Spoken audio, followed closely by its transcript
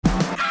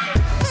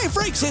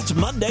Freaks. It's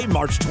Monday,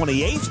 March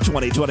 28th,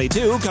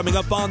 2022. Coming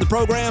up on the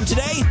program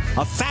today,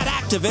 a fat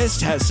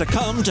activist has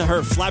succumbed to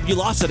her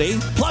flabulosity.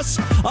 Plus,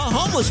 a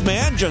homeless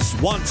man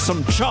just wants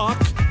some chalk.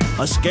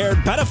 A scared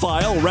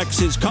pedophile wrecks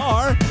his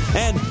car.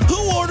 And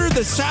who ordered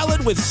the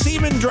salad with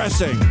semen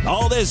dressing?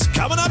 All this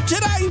coming up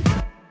today.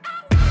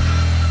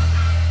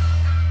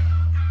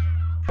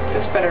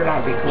 This better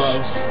not be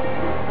close.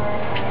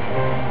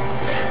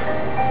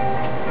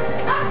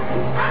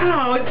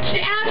 Oh,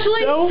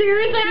 Ashley, no.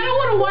 Seriously, I don't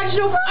want to watch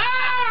no.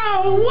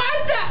 Oh,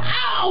 what the?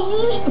 Oh.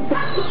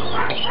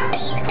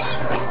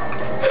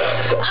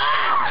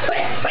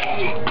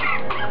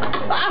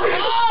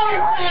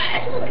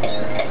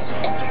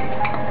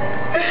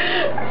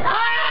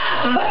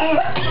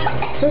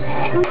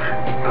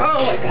 Oh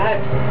my God.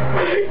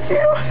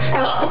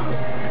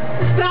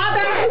 Stop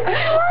it.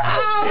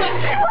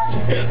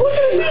 What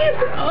is this?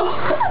 Oh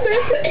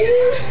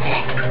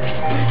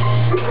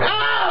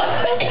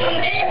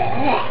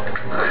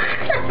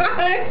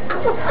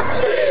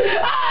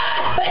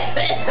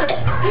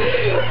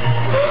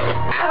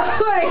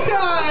my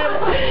God.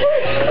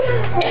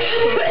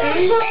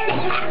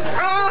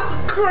 Oh,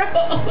 gross.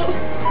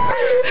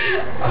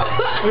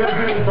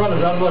 In front of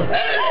that, look.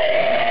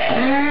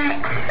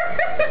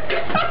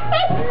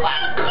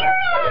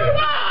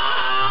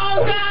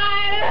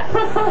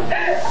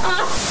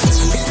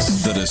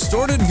 It's the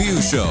Distorted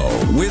View Show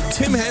with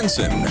Tim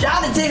Henson.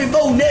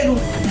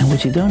 And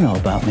what you don't know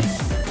about me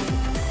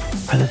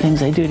are the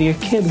things I do to your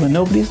kid when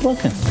nobody's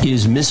looking.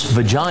 Is Miss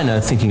Vagina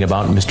thinking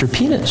about Mr.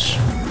 Penis?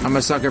 I'm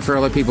a sucker for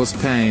other people's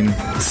pain.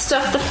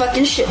 Stuff the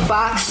fucking shit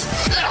box.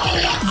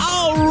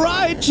 All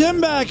right, Tim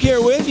back here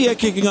with you,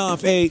 kicking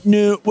off a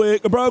new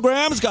week of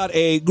programs. Got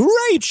a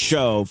great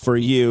show for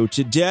you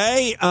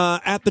today.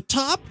 At the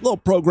top, little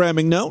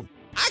programming note.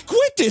 I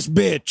quit this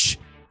bitch.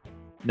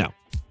 No.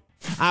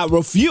 I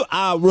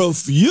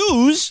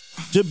refuse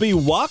to be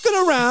walking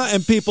around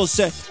and people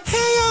say, "Hey,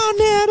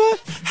 Arnetta,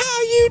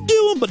 how you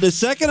doing?" But the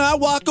second I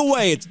walk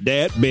away, it's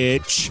that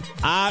bitch.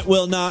 I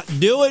will not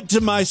do it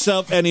to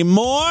myself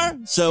anymore.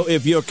 So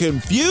if you're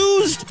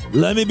confused,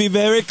 let me be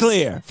very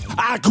clear.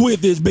 I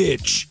quit this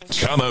bitch.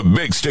 On the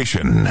big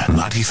station,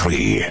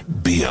 93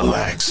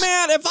 BLX.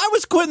 Man, if I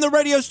was quitting the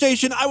radio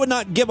station, I would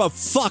not give a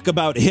fuck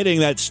about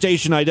hitting that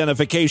station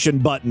identification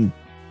button.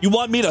 You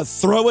want me to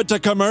throw it to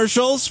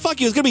commercials?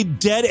 Fuck you, it's gonna be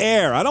dead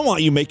air. I don't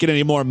want you making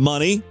any more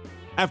money.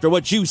 After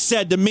what you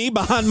said to me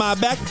behind my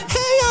back,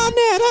 "Hey,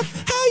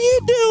 Arnetta, how you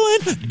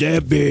doing?"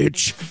 Dead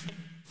bitch.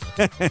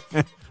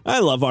 I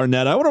love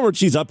Arnetta. I wonder what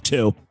she's up to.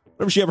 I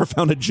wonder if she ever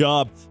found a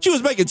job. She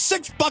was making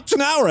 $6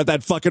 an hour at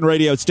that fucking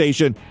radio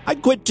station.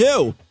 I'd quit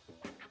too.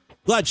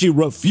 Glad she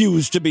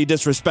refused to be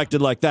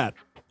disrespected like that.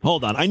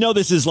 Hold on. I know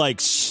this is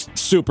like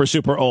super,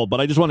 super old, but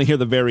I just want to hear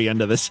the very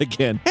end of this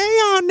again. Hey,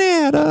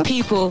 Arnetta.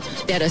 People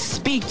that'll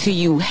speak to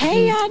you.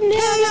 Hey,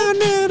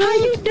 Arnetta. How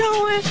you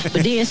doing?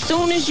 But then as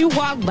soon as you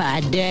walk by,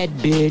 that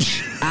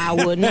bitch, I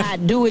will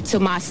not do it to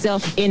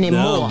myself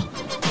anymore. No.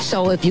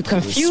 So if you're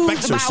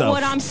confused about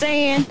what I'm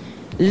saying,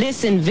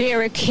 listen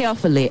very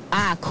carefully.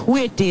 I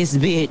quit this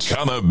bitch.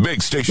 On the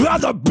big station.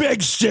 On the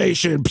big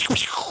station.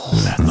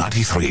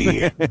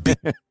 93.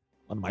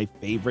 One of my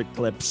favorite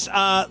clips.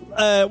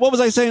 What was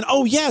I saying?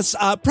 Oh, yes.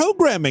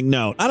 Programming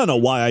note. I don't know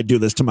why I do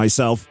this to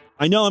myself.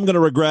 I know I'm going to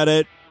regret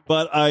it,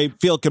 but I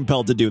feel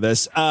compelled to do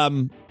this.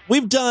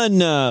 We've done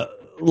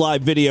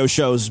live video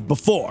shows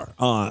before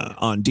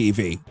on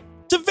DV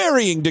to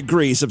varying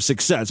degrees of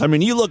success. I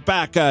mean, you look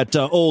back at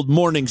old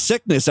Morning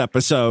Sickness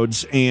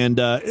episodes and,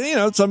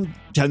 some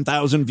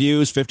 10,000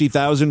 views,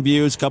 50,000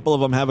 views. A couple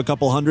of them have a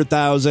couple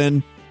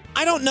 100,000.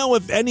 I don't know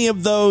if any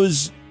of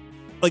those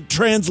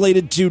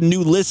translated to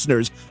new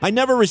listeners. I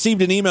never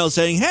received an email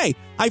saying, "Hey,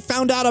 I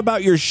found out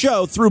about your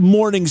show through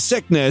Morning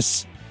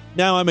Sickness.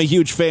 Now I'm a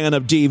huge fan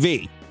of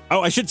DV." Oh,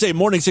 I should say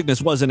Morning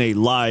Sickness wasn't a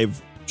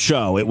live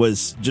show. It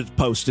was just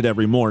posted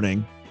every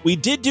morning. We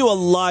did do a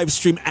live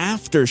stream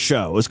after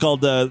show. It was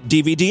called the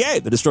DVDA,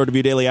 the Distorted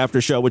View Daily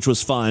After Show, which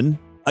was fun.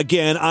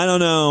 Again, I don't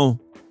know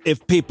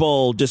if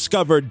people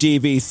discovered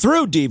DV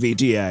through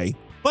DVDA,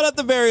 but at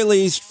the very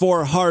least,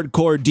 for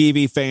hardcore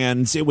DV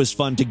fans, it was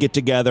fun to get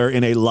together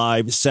in a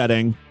live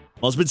setting.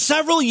 Well, it's been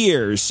several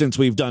years since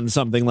we've done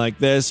something like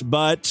this,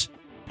 but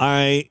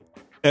I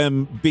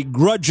am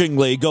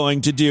begrudgingly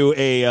going to do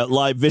a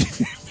live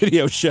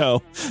video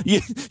show. You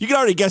can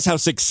already guess how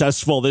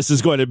successful this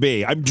is going to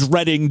be. I'm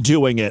dreading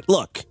doing it.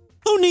 Look,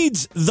 who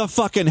needs the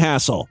fucking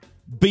hassle?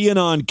 Being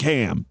on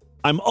cam.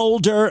 I'm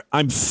older,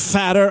 I'm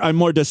fatter, I'm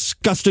more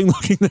disgusting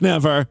looking than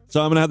ever, so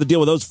I'm going to have to deal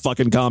with those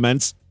fucking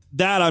comments.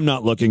 That I'm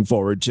not looking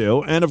forward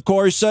to. And of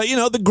course,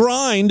 the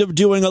grind of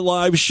doing a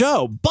live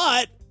show.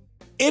 But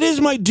it is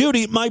my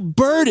duty, my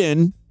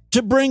burden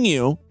to bring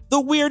you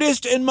the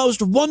weirdest and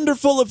most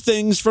wonderful of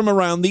things from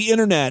around the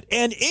internet.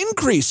 And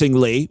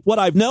increasingly, what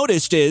I've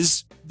noticed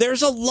is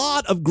there's a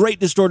lot of great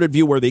Distorted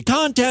View-worthy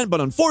content, but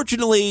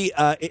unfortunately,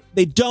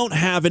 they don't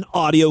have an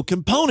audio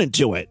component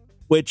to it,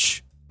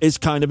 which is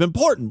kind of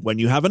important when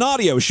you have an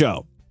audio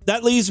show.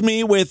 that leaves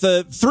me with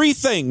 3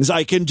 things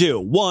I can do.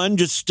 1,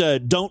 just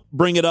don't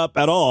bring it up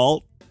at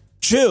all.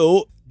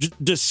 2,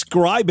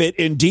 describe it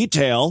in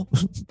detail,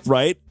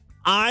 right?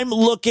 I'm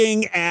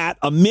looking at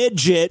a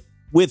midget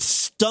with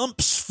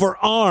stumps for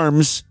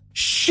arms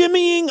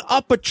shimmying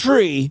up a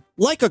tree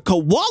like a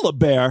koala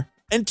bear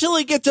until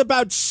he gets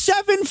about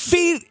 7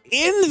 feet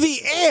in the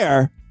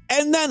air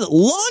and then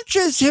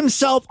launches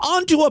himself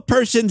onto a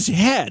person's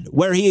head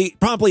where he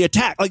promptly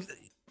attacks. Like,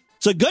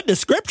 it's a good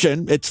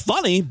description. It's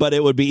funny, but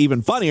it would be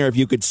even funnier if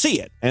you could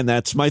see it. And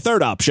that's my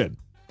 3rd option.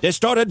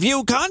 Distorted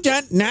View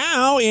content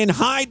now in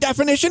high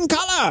definition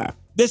color.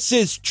 This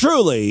is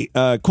truly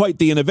quite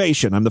the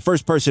innovation. I'm the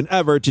first person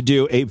ever to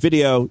do a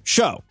video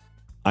show.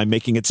 I'm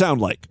making it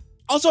sound like.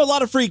 Also, a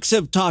lot of freaks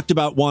have talked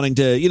about wanting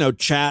to,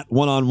 chat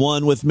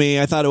one-on-one with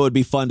me. I thought it would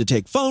be fun to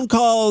take phone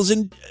calls.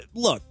 And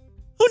look,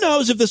 who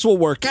knows if this will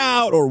work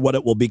out or what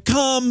it will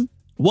become.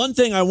 One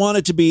thing I want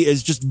it to be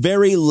is just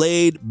very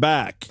laid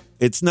back.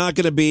 It's not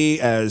going to be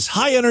as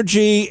high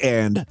energy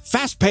and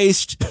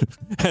fast-paced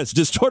as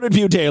Distorted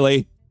View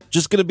Daily.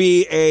 Just going to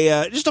be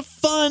just a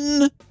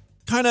fun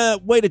kind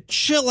of way to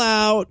chill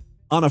out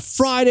on a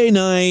Friday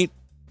night.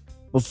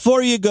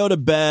 Before you go to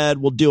bed,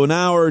 we'll do an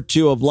hour or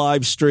 2 of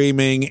live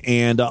streaming,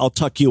 and I'll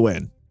tuck you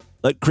in.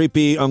 Let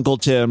creepy Uncle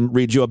Tim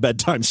read you a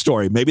bedtime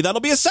story. Maybe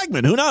that'll be a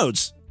segment. Who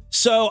knows?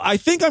 So I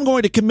think I'm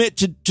going to commit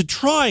to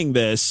trying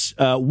this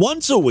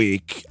once a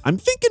week. I'm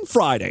thinking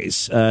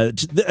Fridays.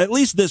 At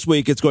least this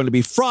week, it's going to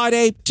be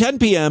Friday, 10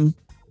 p.m.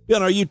 Be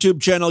on our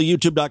YouTube channel,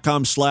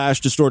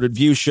 youtube.com/Distorted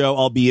View Show.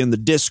 I'll be in the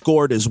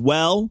Discord as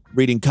well,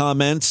 reading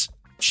comments,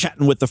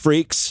 chatting with the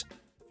freaks.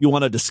 You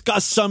want to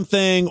discuss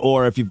something,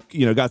 or if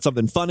you've got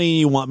something funny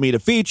you want me to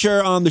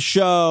feature on the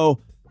show,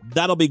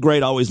 that'll be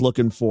great. Always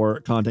looking for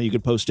content. You can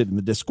post it in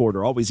the Discord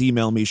or always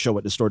email me,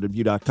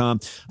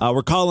 show@distortedview.com.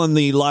 We're calling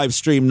the live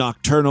stream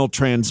Nocturnal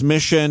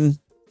Transmission.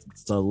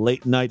 It's a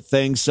late night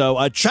thing,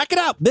 so check it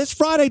out this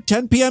Friday,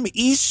 10 p.m.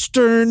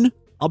 Eastern.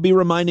 I'll be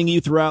reminding you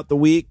throughout the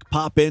week.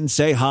 Pop in,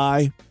 say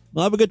hi.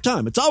 We'll have a good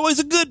time. It's always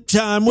a good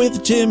time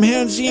with Tim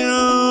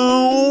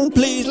Henson.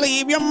 Please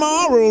leave your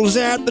morals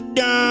at the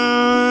door.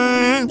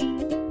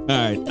 All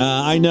right.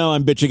 I know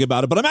I'm bitching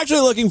about it, but I'm actually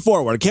looking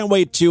forward. I can't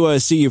wait to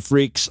see you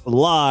freaks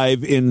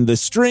live in the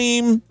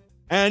stream.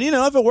 And,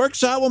 if it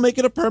works out, we'll make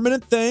it a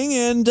permanent thing.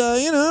 And,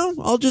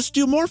 I'll just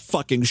do more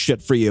fucking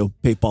shit for you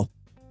people.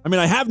 I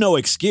mean, I have no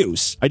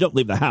excuse. I don't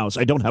leave the house.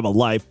 I don't have a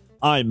life.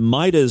 I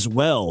might as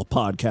well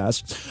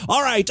podcast.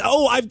 All right.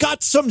 Oh, I've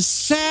got some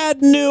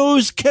sad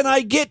news. Can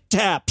I get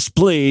taps,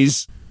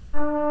 please?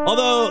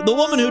 Although the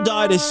woman who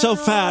died is so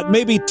fat,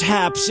 maybe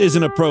taps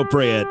isn't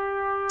appropriate.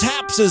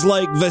 Taps is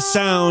like the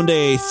sound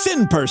a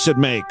thin person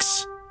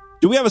makes.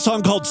 Do we have a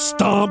song called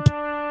Stomp?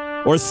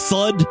 Or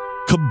Thud?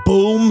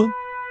 Kaboom?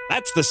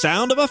 That's the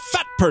sound of a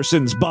fat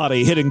person's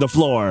body hitting the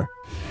floor.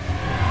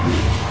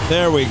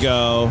 There we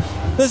go.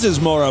 This is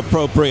more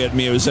appropriate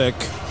music.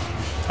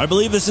 I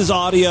believe this is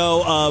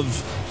audio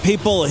of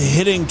people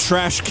hitting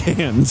trash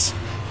cans.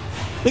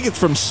 I think it's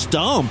from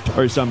Stomp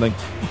or something.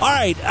 All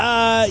right.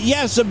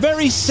 Yes, a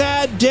very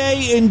sad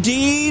day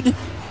indeed.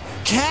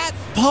 Cat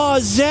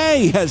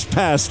Pausé has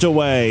passed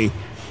away.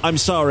 I'm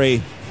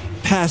sorry,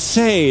 passed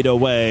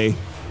away.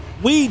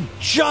 We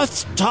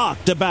just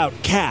talked about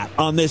Cat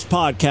on this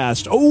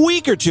podcast a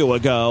week or 2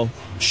 ago.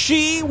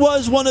 She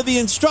was one of the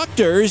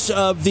instructors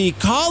of the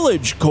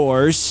college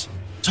course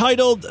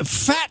titled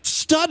Fat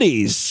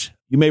Studies.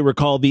 You may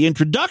recall the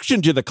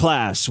introduction to the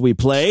class we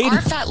played. Our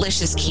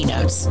Fatlicious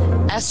keynotes,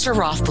 Esther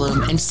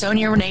Rothblum and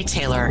Sonia Renee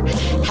Taylor,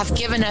 have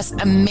given us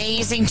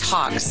amazing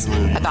talks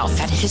about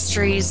fat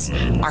histories,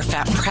 our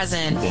fat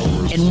present,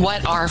 and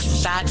what our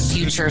fat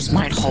futures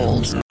might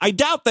hold. I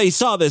doubt they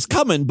saw this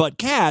coming, but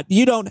Kat,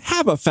 you don't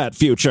have a fat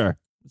future.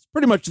 It's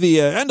pretty much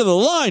the end of the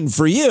line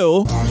for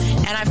you.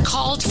 And I've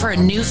called for a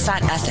new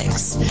fat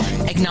ethics,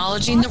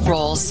 acknowledging the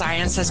role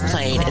science has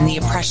played in the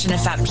oppression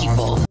of fat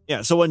people.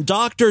 Yeah, so when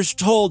doctors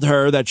told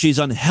her that she's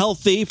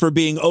unhealthy for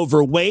being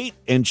overweight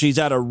and she's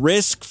at a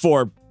risk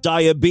for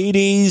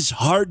diabetes,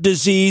 heart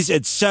disease,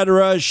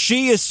 etc.,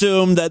 she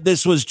assumed that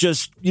this was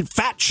just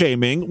fat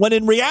shaming, when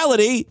in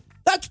reality,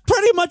 that's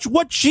pretty much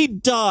what she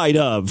died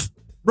of,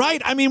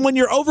 right? I mean, when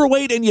you're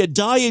overweight and you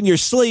die in your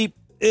sleep,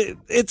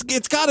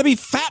 it's got to be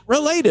fat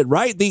related,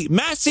 right? The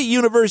Massey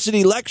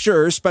University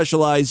lecturer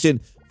specialized in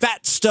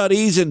fat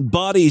studies and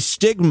body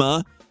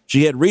stigma.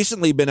 She had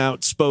recently been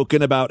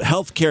outspoken about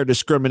healthcare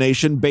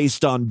discrimination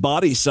based on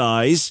body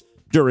size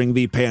during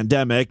the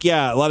pandemic.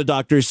 Yeah, a lot of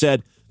doctors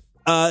said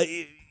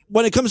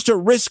when it comes to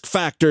risk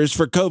factors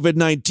for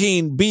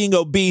COVID-19, being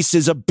obese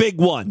is a big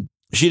one.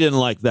 She didn't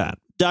like that.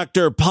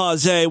 Dr.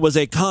 Pausé was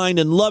a kind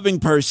and loving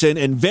person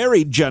and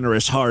very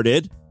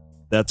generous-hearted.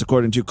 That's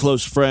according to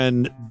close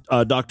friend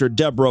Dr.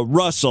 Deborah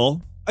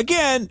Russell.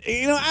 Again,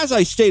 as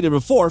I stated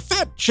before,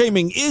 fat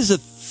shaming is a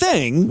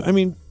thing. I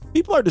mean,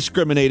 people are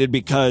discriminated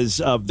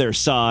because of their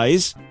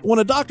size. When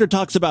a doctor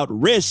talks about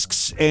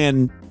risks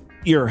and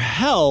your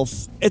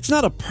health, it's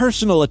not a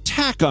personal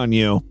attack on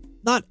you.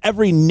 Not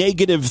every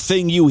negative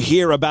thing you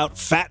hear about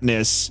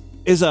fatness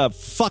is a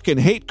fucking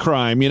hate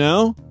crime, you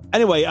know?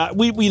 Anyway,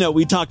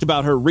 we talked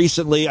about her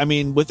recently. I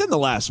mean, within the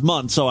last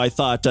month. So I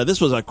thought this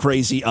was a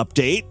crazy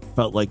update.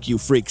 Felt like you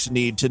freaks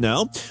need to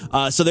know.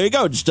 So there you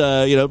go. Just,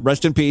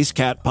 rest in peace,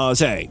 Kat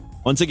Pause.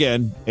 Once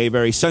again, a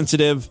very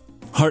sensitive,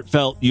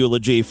 heartfelt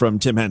eulogy from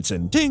Tim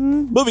Henson.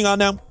 Ding. Moving on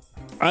now.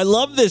 I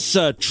love this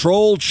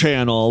troll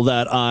channel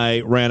that I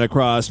ran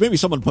across. Maybe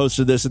someone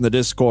posted this in the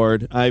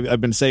Discord. I've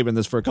been saving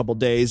this for a couple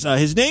days.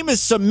 His name is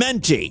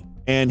Cementi,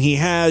 and he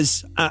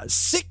has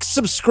 6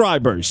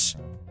 subscribers.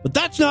 But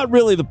that's not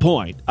really the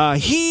point.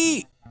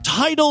 He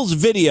titles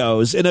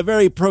videos in a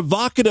very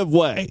provocative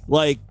way.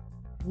 Like,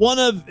 one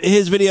of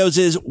his videos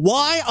is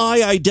why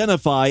I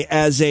identify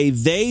as a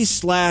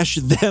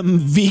they/them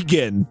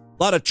vegan.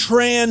 A lot of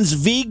trans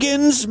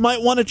vegans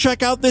might want to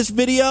check out this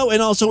video. And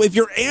also, if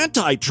you're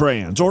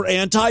anti-trans or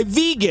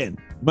anti-vegan,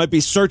 you might be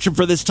searching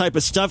for this type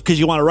of stuff because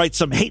you want to write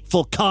some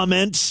hateful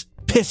comments,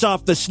 piss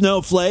off the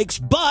snowflakes.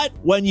 But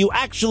when you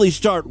actually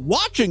start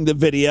watching the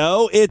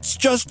video, it's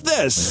just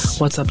this.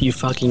 What's up, you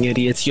fucking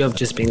idiots? You have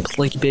just been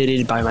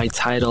clickbaited by my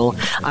title.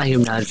 I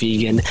am not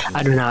vegan.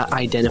 I do not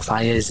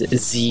identify as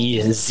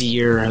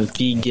Zier,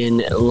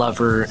 vegan,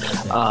 lover,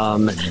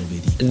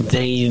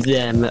 they,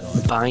 them,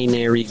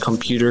 binary,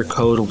 computer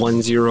code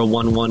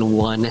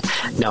 10111.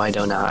 No, I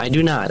do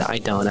not.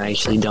 I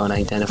actually don't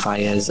identify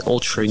as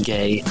ultra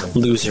gay,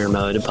 loser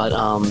mode, but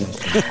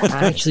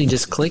I actually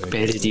just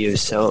clickbaited you,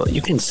 so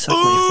you can suck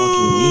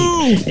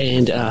my fucking meat.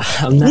 And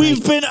I'm not.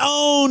 We've been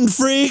owned,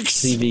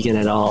 freaks. Vegan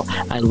at all.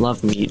 I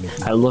love meat.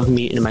 I love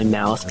meat in my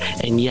mouth.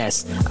 And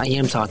yes, I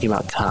am talking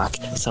about cock.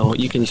 So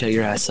you can shut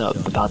your ass up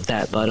about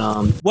that. But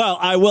well,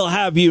 I will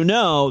have you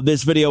know,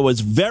 this video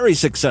was very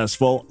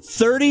successful.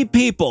 30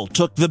 people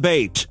took the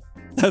bait.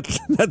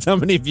 That's how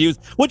many views,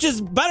 which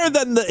is better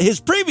than his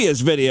previous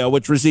video,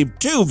 which received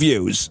 2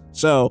 views.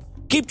 So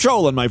keep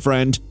trolling, my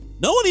friend.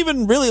 No one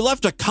even really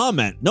left a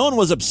comment. No one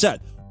was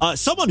upset.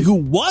 Someone who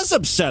was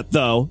upset,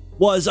 though,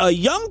 was a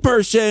young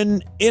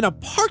person in a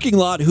parking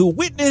lot who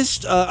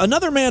witnessed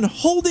another man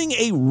holding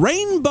a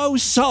rainbow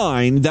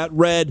sign that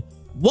read,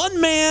 "One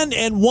man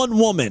and one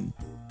woman,"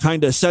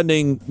 kind of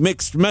sending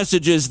mixed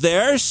messages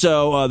there.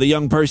 So the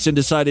young person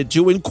decided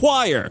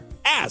to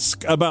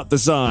ask about the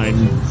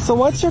sign. So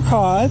what's your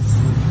cause?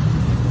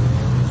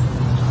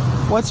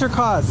 What's your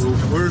cause? Well,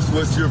 first,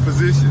 what's your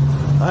position?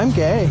 I'm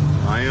gay.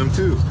 I am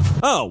too.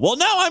 Oh, well,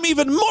 now I'm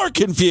even more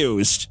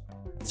confused.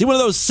 Is he one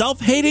of those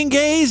self-hating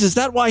gays? Is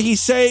that why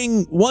he's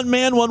saying one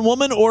man, one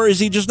woman? Or is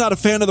he just not a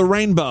fan of the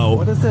rainbow?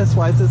 What is this?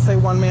 Why does it say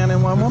one man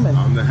and one woman?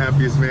 I'm the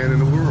happiest man in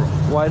the world.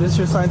 Why does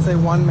your sign say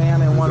one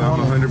man and one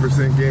woman? I'm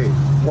 100% gay.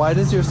 Why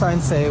does your sign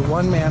say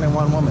one man and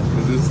one woman?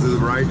 Because this is the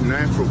right and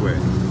natural way.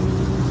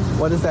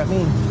 What does that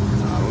mean?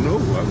 I don't know.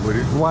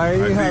 Why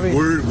are you having...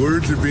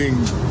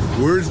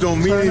 Words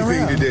don't mean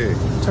anything today.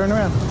 Turn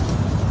around.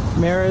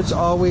 Marriage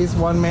always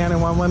one man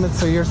and one woman,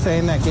 so you're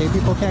saying that gay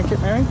people can't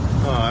get married?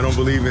 I don't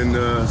believe in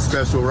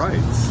special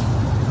rights.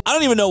 I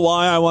don't even know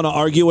why I want to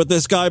argue with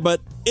this guy,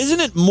 but isn't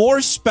it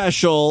more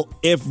special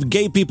if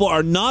gay people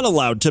are not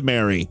allowed to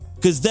marry?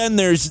 Because then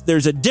there's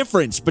a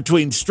difference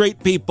between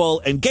straight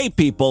people and gay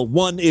people.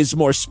 One is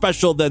more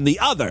special than the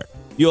other.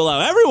 You allow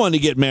everyone to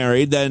get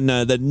married, then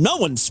no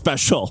one's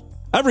special.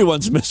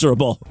 Everyone's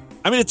miserable.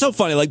 I mean, it's so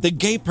funny. Like, the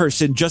gay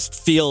person just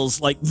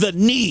feels like the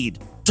need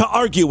to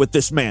argue with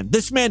this man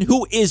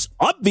who is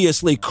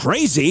obviously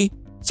crazy.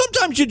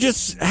 Sometimes you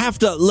just have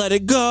to let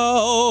it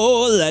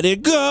go.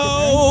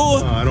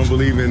 I don't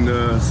believe in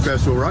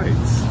special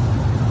rights.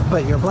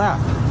 But you're black.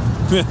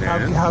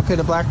 How could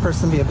a black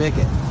person be a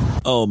bigot?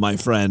 Oh, my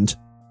friend.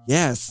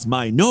 Yes,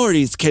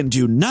 minorities can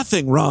do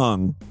nothing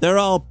wrong. They're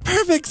all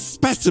perfect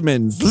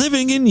specimens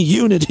living in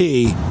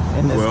unity.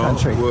 In this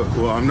country.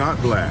 Well, I'm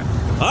not black.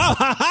 Oh,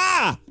 ha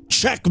ha!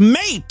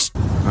 Checkmate!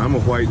 I'm a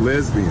white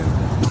lesbian.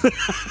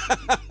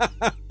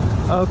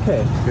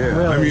 Okay. Yeah,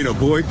 really? I mean, a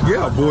boy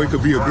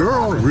could be a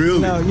girl, really.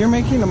 No, you're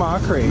making a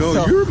mockery.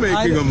 No, you're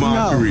making a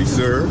mockery,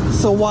 sir.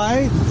 So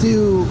why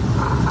do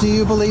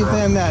you believe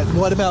then that,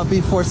 what about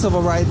before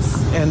civil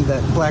rights and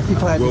that black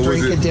people had to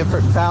drink at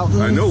different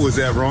fountains? I know, was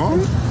that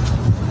wrong?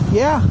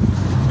 Yeah.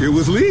 It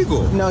was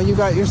legal. No, you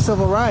got your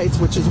civil rights,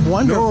 which is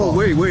wonderful. No,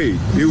 wait.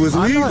 It was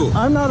legal.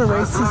 I'm not a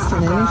racist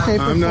in any shape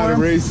or form. I'm not a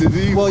racist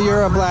either. Well,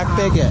 you're a black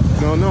bigot.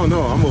 No.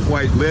 I'm a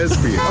white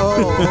lesbian.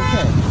 Oh,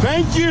 okay.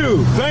 Thank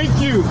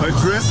you.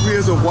 Address me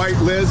as a white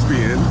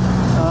lesbian.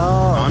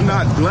 Oh. I'm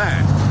not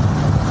black.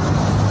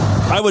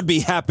 I would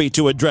be happy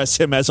to address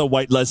him as a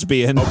white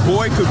lesbian. A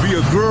boy could be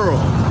a girl,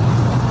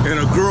 and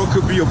a girl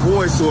could be a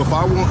boy. So if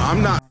I want,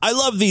 I'm not. I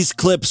love these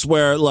clips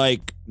where,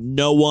 like,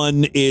 no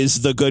one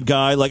is the good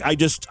guy. Like, I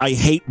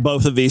hate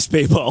both of these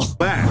people.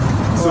 Black.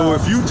 So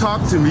if you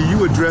talk to me,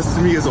 you address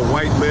me as a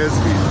white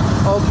lesbian.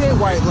 Okay,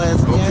 white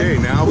lesbian. Okay,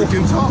 now we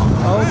can talk.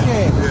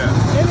 Okay.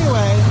 Yeah.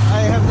 Anyway,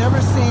 I have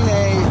never seen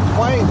a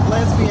white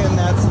lesbian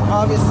that's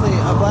obviously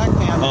a black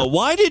man.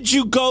 Why did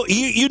you go?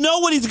 You know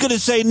what he's going to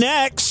say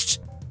next.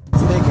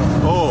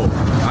 Oh,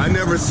 I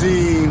never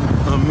seen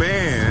a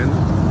man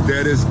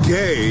that is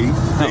gay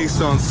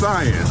based on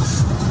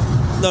science.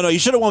 No, you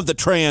should have went with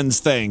the trans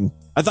thing.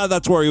 I thought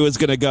that's where he was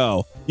going to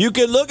go. You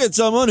can look at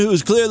someone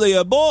who's clearly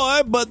a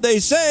boy, but they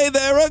say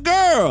they're a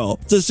girl.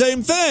 It's the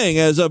same thing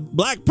as a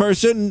black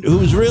person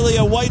who's really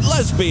a white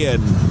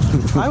lesbian.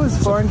 I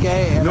was born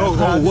gay. And No,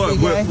 I'm proud to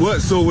be gay.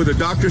 what? So when the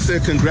doctor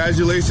said,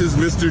 congratulations,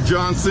 Mr.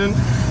 Johnson,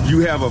 you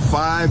have a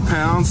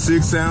 5-pound,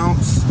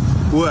 6-ounce,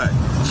 what,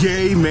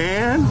 gay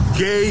man?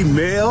 Gay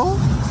male?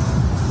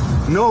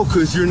 No,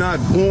 because you're not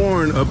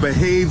born a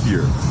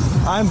behavior.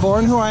 I'm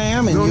born who I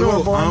am, and you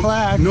were born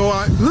black.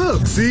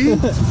 Look, see,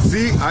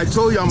 I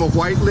told you I'm a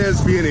white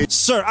lesbian.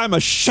 Sir, I'm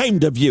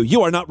ashamed of you.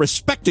 You are not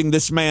respecting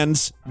this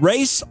man's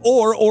race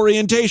or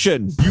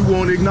orientation. You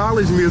won't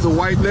acknowledge me as a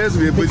white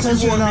lesbian, but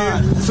Because you you're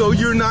want me, so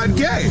you're not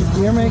gay.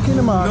 You're making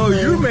a mockery.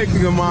 No, you're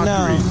making a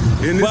mockery.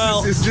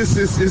 No. And it's just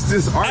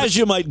as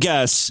you might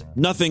guess,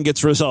 nothing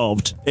gets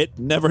resolved. It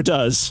never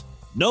does.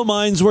 No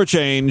minds were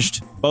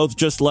changed. Both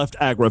just left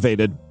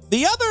aggravated.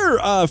 The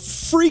other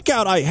freak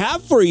out I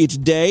have for you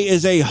today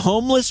is a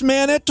homeless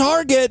man at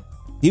Target.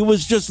 He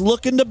was just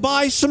looking to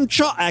buy some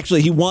chalk.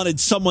 Actually, he wanted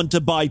someone to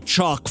buy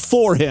chalk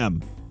for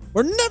him.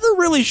 We're never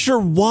really sure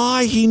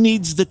why he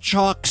needs the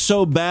chalk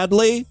so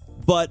badly,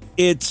 but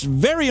it's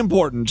very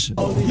important. Get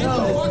the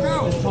fuck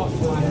out!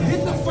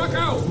 Get the fuck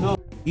out! No.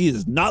 He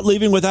is not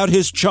leaving without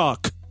his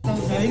chalk.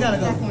 You gotta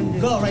go.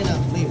 Go right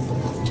now. Leave.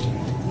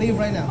 Leave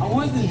right now. I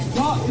want this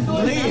chalk. It's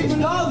only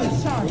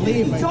 $7.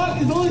 Leave. The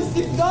chalk is only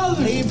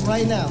 $6. Leave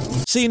right now.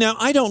 See, now,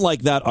 I don't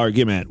like that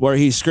argument where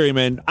he's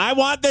screaming, I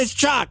want this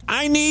chalk.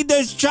 I need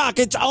this chalk.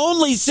 It's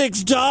only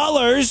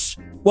 $6.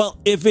 Well,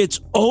 if it's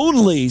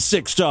only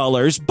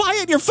 $6, buy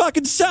it your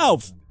fucking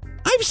self.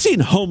 I've seen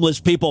homeless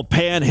people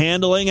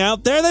panhandling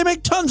out there. They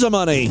make tons of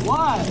money.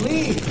 Why?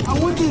 Leave. I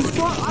want this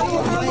chalk. I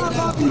don't have my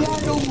copy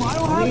dad no more. I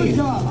don't have a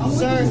job. I want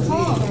this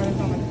chalk.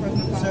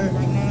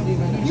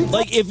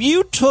 Like, if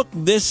you took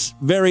this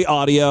very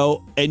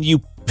audio and you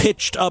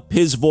pitched up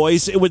his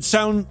voice, it would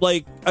sound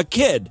like a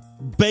kid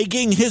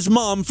begging his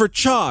mom for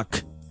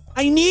chalk.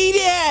 I need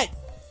it!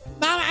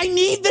 Mom, I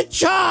need the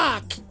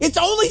chalk! It's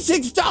only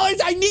 $6!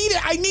 I need it!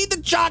 I need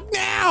the chalk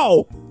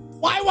now!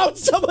 Why won't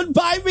someone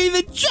buy me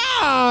the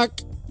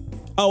chalk?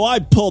 Oh, I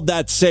pulled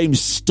that same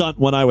stunt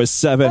when I was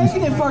 7.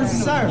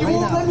 Sir, you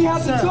won't let me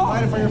have the chalk.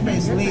 Buy it for your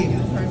face. Leave.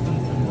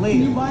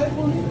 Can you buy it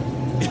for me?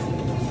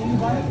 Can you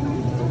buy it for me?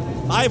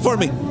 Buy it for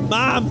me.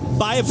 Mom,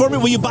 buy it for me.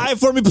 Will you buy it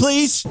for me,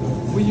 please?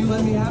 Will you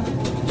let me have it?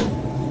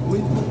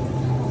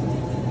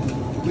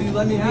 Will you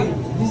let me have it?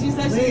 Did you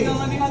say she's gonna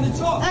let me have the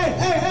chalk?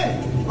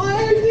 Hey! My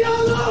hair's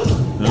yellow!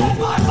 That's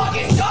my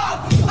fucking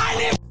chalk! I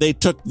live. They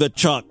took the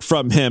chalk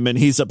from him and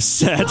he's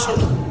upset.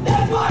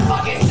 That's my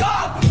fucking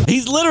chalk!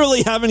 He's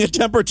literally having a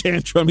temper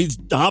tantrum. He's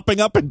hopping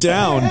up and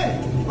down.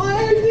 My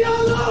hair's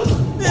yellow!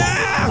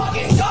 That's my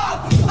fucking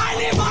chalk! I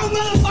need my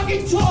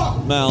motherfucking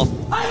chalk! Mel.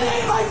 I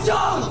need my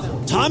chalk!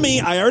 Tommy,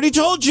 I already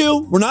told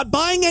you, we're not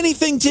buying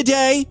anything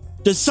today.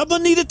 Does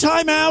someone need a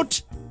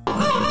timeout?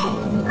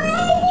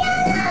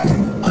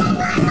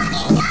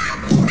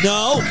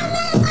 No.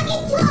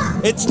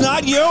 It's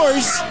not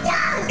yours.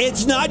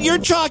 It's not your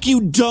chalk.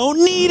 You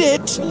don't need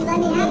it.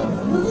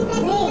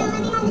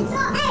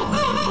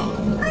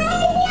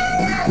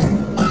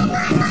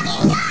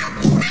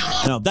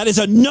 No, that is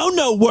a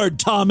no-no word,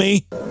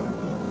 Tommy.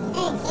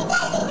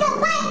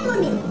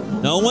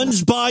 No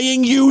one's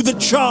buying you the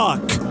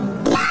chalk.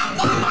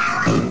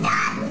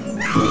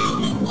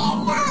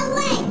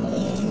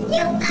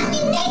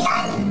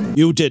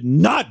 You did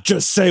not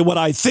just say what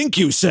I think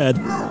you said.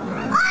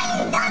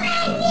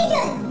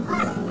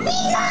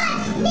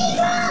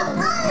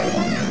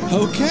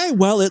 Okay,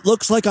 well, it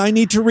looks like I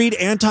need to read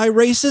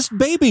Anti-Racist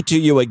Baby to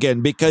you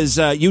again because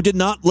you did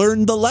not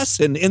learn the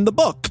lesson in the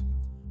book.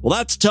 Well,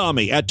 that's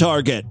Tommy at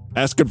Target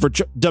asking for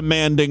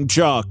demanding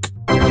chalk.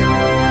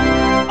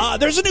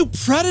 There's a new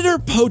Predator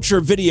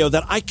Poacher video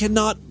that I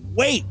cannot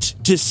wait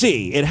to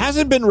see. It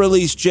hasn't been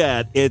released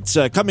yet. It's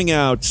coming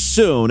out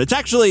soon. It's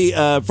actually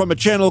from a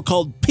channel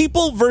called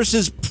People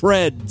vs.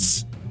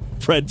 Preds.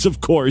 Preds,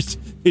 of course,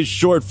 is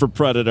short for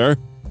Predator.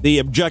 The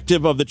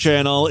objective of the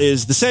channel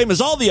is the same as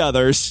all the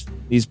others.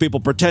 These people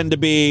pretend to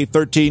be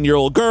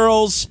 13-year-old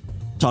girls,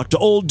 talk to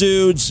old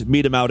dudes,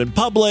 meet them out in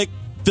public,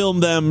 film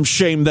them,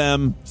 shame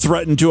them,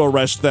 threaten to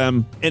arrest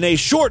them. In a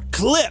short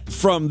clip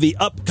from the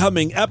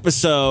upcoming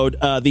episode,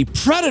 the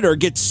Predator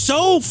gets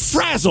so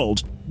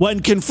frazzled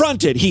when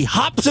confronted, he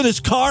hops in his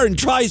car and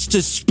tries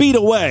to speed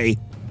away.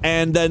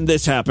 And then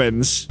this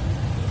happens.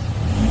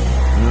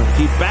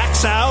 He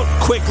backs out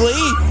quickly.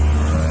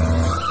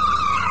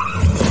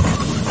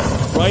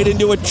 Right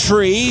into a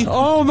tree.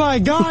 Oh my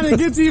God, it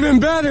gets even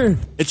better.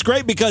 It's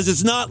great because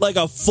it's not like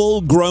a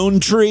full-grown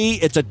tree.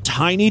 It's a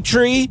tiny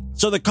tree.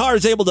 So the car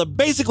is able to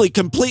basically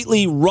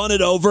completely run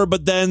it over,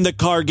 but then the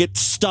car gets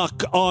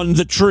stuck on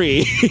the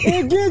tree.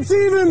 It gets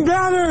even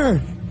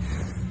better.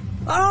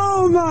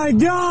 Oh my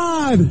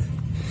God.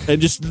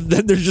 And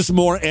then there's just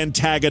more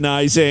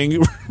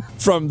antagonizing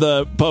from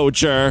the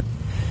poacher.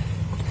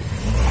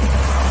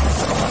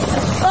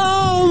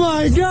 Oh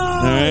my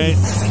God. All right.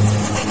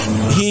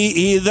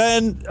 He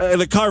then,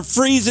 the car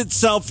frees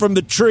itself from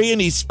the tree and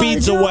he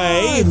speeds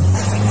away.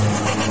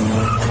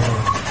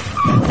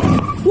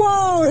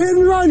 Whoa, hit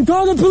and run,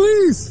 call the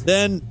police.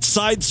 Then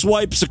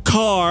sideswipes a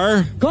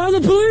car. Call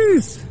the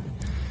police.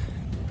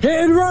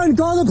 Hit and run,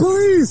 call the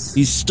police.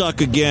 He's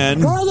stuck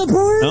again. Call the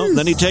police. No,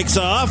 then he takes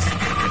off.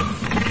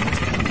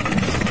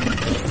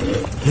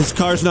 His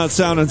car's not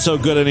sounding so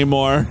good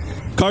anymore.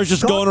 Car's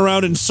just going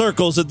around in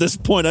circles at this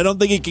point. I don't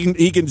think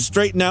he can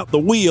straighten out the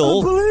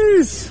wheel. The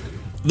police.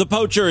 The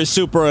poacher is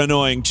super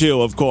annoying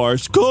too, of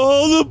course.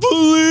 Call the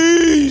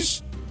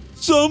police!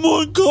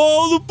 Someone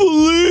call the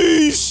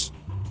police!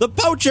 The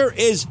poacher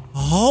is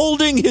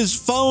holding his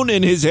phone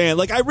in his hand.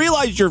 Like, I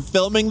realize you're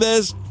filming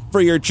this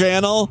for your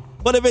channel,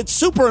 but if it's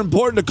super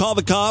important to call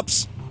the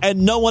cops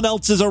and no one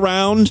else is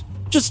around,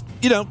 just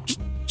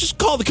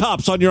call the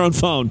cops on your own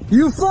phone.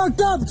 You fucked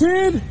up,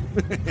 kid.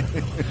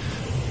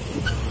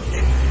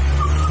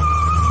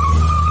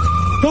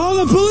 Call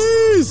the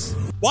police!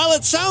 While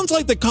it sounds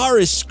like the car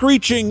is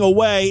screeching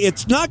away,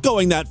 it's not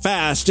going that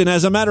fast, and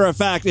as a matter of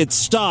fact, it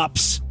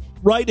stops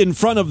right in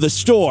front of the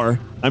store.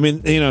 I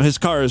mean, his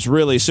car is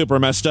really super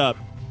messed up.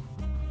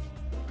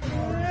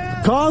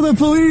 Call the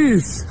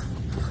police!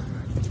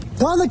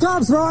 Call the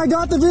cops, bro. I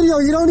got the video.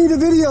 You don't need a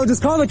video.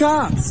 Just call the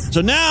cops.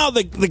 So now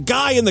the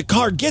guy in the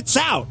car gets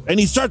out, and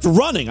he starts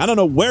running. I don't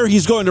know where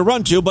he's going to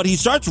run to, but he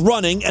starts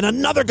running, and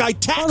another guy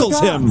tackles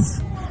him.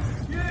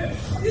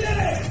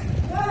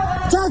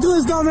 Tackle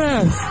his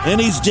dumbass. And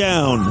he's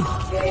down.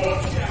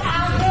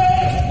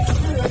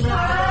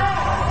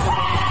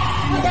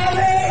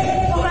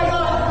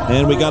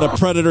 And we got a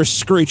predator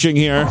screeching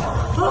here.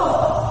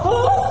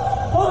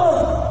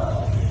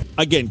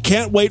 Again,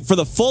 can't wait for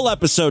the full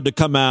episode to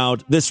come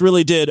out. This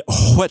really did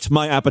whet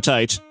my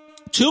appetite.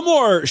 2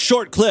 more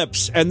short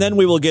clips, and then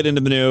we will get into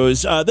the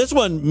news. This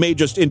one may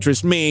just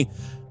interest me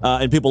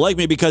and people like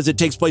me because it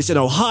takes place in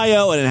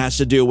Ohio, and it has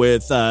to do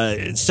with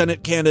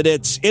Senate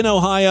candidates in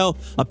Ohio.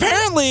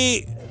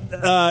 Apparently,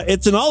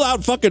 it's an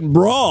all-out fucking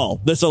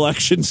brawl this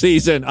election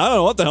season. I don't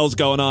know what the hell's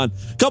going on.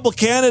 A couple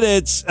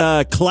candidates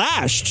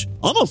clashed,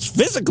 almost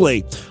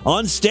physically,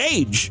 on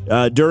stage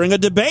during a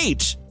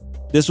debate.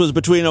 This was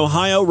between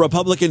Ohio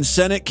Republican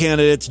Senate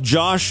candidates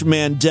Josh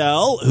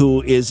Mandel,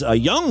 who is a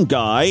young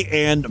guy,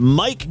 and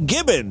Mike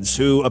Gibbons,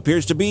 who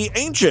appears to be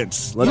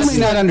ancient. You may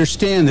not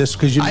understand this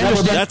because you've never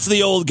been... That's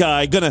the old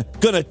guy, gonna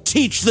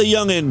teach the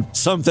youngin'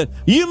 something.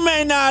 You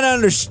may not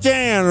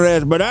understand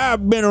this, but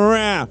I've been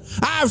around.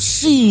 I've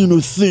seen a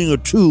thing or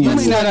two. You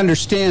may not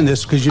understand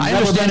this because you've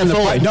never been in the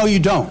private... No, you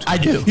don't. I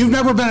do. You've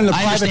never been in the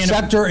private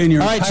sector in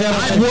your... All right,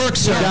 Jeff, I've worked,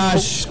 sir.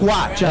 Josh,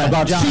 squat.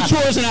 About 2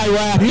 tours in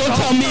Iraq. Don't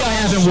tell me I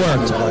haven't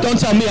worked. Don't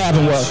tell me I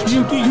haven't worked.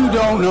 You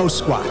don't know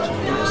squat.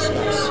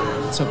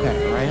 It's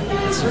okay, right?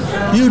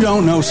 You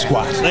don't know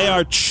squat. They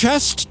are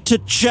chest to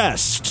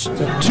chest.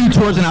 2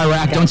 tours in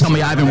Iraq. Don't tell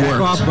me I haven't worked.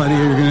 Back off, buddy.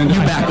 You're gonna you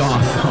back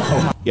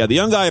off. Yeah, the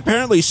young guy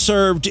apparently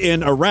served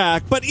in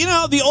Iraq, but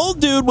the old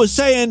dude was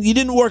saying you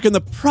didn't work in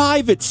the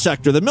private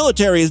sector. The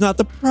military is not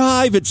the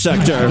private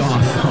sector.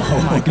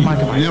 Come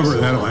on. Never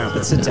that'll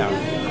happen. Sit down.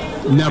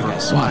 Never.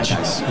 Watch.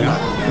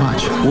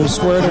 Watch. We'll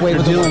square it away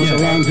with the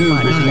wrong dude.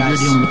 You're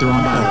dealing with the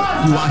wrong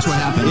guy. You watch what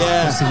happens.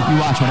 Yeah. You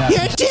watch what happens.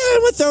 You're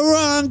dealing with the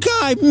wrong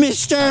guy,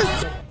 mister.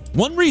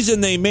 One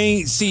reason they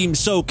may seem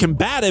so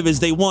combative is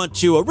they want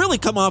to really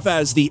come off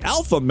as the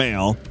alpha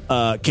male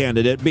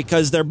candidate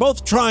because they're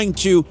both trying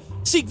to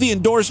seek the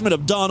endorsement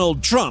of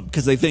Donald Trump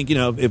because they think,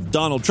 if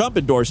Donald Trump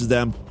endorses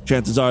them,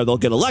 chances are they'll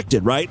get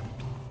elected, right?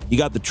 You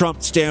got the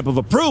Trump stamp of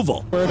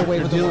approval. We're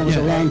dealing with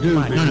the wrong dude.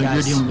 No,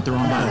 you're dealing with the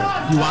wrong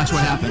guy. You watch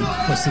what happens.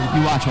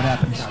 You watch what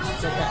happens.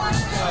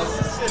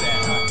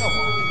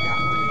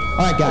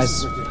 All right,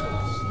 guys.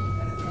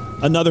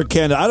 Another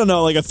candidate, I don't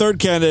know, like a third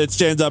candidate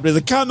stands up and is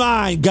like, come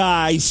on,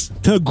 guys,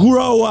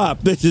 grow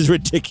up. This is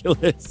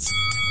ridiculous.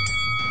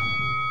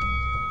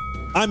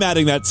 I'm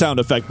adding that sound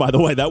effect, by the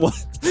way.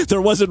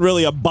 There wasn't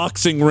really a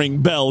boxing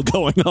ring bell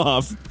going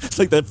off. It's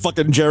like that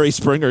fucking Jerry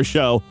Springer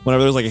show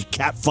whenever there's like a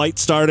cat fight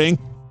starting.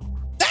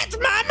 That's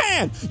my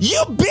man! You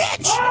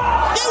bitch!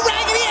 You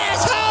raggedy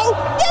asshole!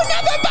 You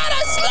never bought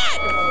a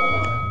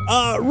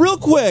slut! Real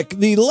quick,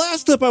 the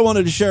last clip I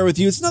wanted to share with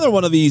you, it's another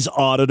one of these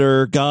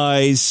auditor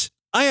guys.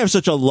 I have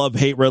such a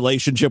love-hate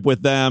relationship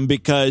with them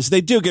because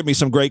they do give me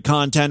some great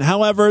content.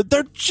 However,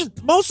 they're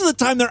just, most of the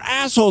time they're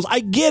assholes.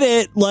 I get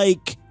it,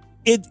 like,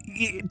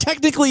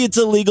 technically it's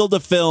illegal to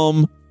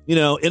film, in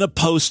a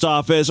post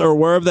office or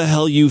wherever the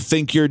hell you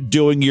think you're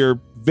doing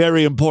your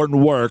very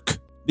important work.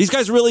 These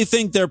guys really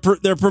think they're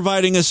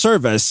providing a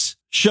service,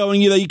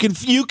 showing you that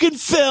you can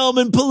film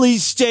in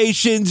police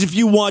stations if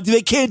you want to.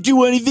 They can't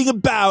do anything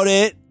about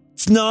it.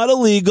 It's not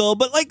illegal,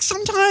 but like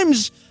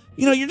sometimes,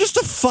 you're just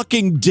a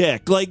fucking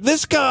dick. Like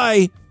this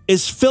guy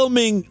is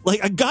filming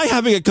like a guy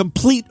having a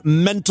complete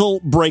mental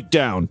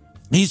breakdown.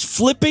 He's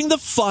flipping the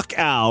fuck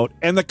out,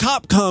 and the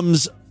cop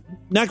comes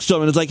next to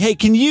him and is like, "Hey,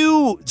 can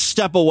you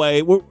step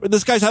away?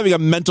 This guy's having a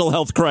mental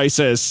health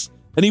crisis,"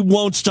 and he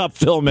won't stop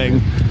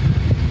filming.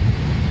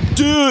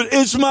 Dude,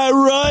 it's my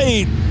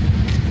right.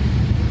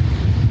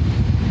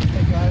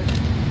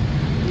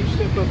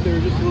 step up there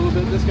just a little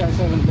bit. This guy's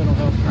having a mental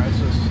health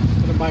crisis,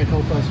 and it might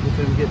help us with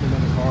him getting him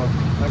in the car.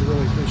 I'd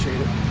really appreciate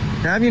it.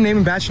 Can I have your name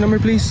and badge number,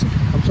 please?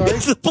 I'm sorry?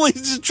 The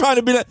police is trying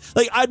to be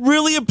like, I'd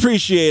really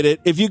appreciate it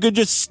if you could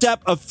just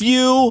step a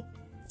few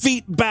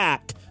feet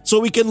back so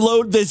we can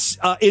load this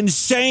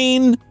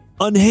insane,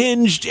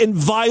 unhinged, and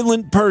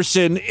violent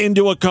person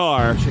into a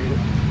car.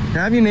 Can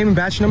I have your name and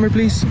badge number,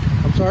 please?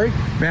 I'm sorry?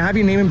 May I have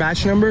your name and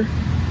badge number?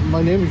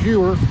 My name is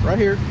Ewer, right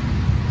here,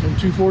 in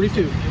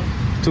 242.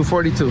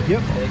 242.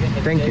 Yep.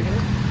 Thank you.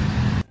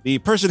 The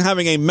person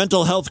having a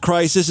mental health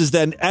crisis is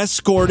then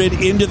escorted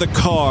into the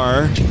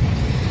car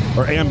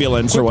or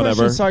ambulance or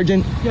whatever. Question,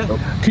 Sergeant.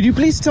 Yeah. Could you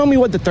please tell me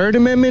what the Third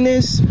Amendment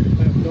is?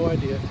 I have no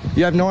idea.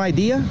 You have no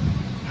idea?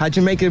 How'd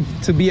you make it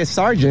to be a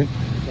sergeant?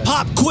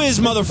 Pop quiz,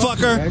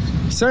 motherfucker.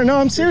 Sir, no,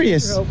 I'm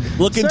serious.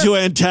 Looking to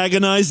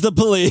antagonize the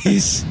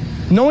police.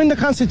 Knowing the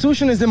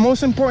Constitution is the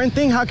most important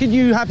thing. How could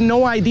you have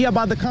no idea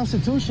about the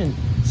Constitution?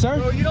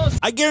 Sir?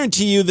 I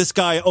guarantee you this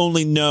guy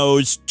only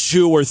knows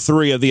 2 or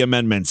 3 of the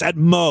amendments at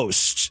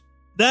most.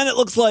 Then it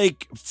looks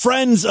like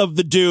friends of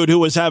the dude who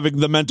was having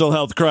the mental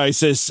health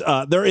crisis,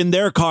 they're in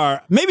their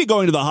car, maybe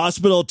going to the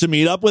hospital to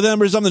meet up with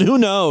him or something. Who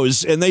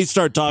knows? And they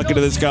start talking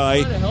to this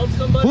guy.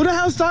 Who the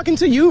hell's talking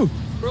to you?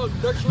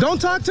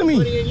 Don't talk to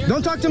me.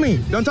 Don't talk to me.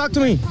 Don't talk to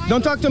me.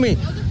 Don't talk to me.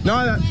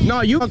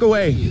 No, you walk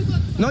away.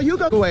 No, you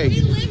go away.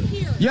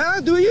 Yeah,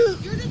 do you?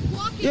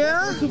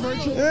 Yeah?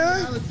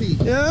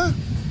 Yeah?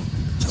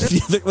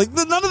 Like,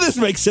 none of this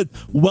makes sense.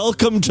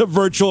 Welcome to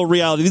virtual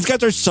reality. These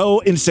guys are so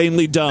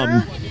insanely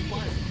dumb.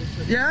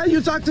 Yeah,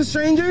 you talk to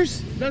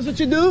strangers? That's what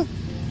you do?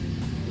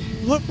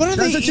 What are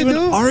they even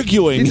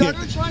arguing? You're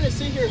trying to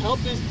sit here help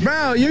this dude.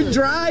 Bro, you're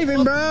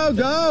driving, bro.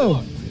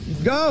 Go.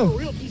 Go.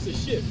 Real piece of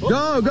shit.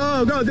 Go.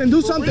 Then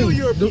do something.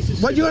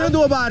 What you gonna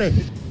do about it?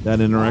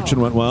 That interaction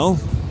went well.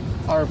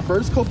 Our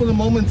first couple of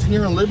moments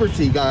here in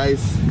Liberty,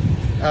 guys,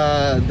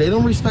 they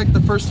don't respect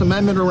the First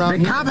Amendment around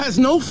here. The cop has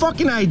no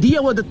fucking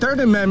idea what the Third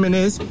Amendment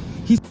is.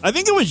 I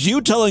think it was you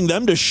telling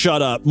them to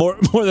shut up more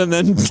than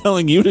them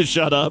telling you to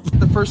shut up.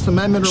 The First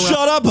Amendment around.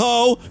 Shut up,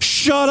 ho!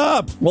 Shut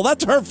up! Well,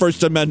 that's her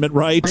First Amendment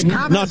right,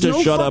 not to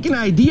shut up. Fucking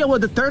idea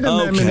what the Third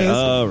Amendment is.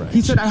 All right.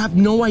 He said, I have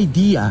no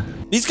idea.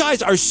 These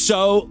guys are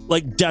so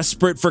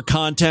desperate for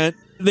content.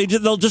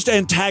 They'll just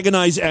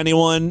antagonize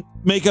anyone,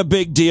 make a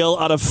big deal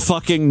out of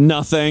fucking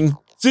nothing.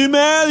 See,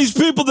 man, these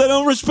people, they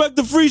don't respect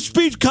the free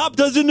speech. Cop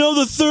doesn't know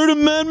the Third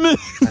Amendment.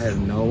 I have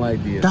no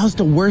idea. That was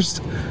the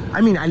worst.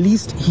 I mean, at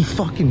least he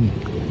fucking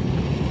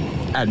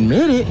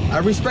admit it. I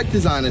respect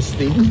his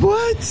honesty.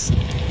 What?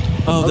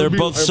 Oh, they're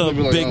both so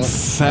big,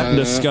 fat, and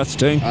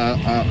disgusting.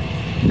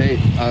 Nate,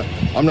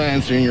 I'm not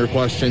answering your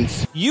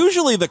questions.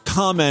 Usually the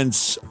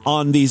comments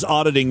on these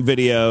auditing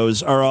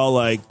videos are all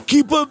like,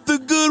 keep up the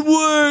good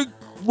work,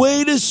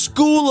 way to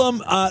school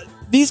them.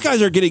 These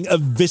guys are getting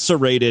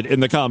eviscerated in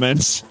the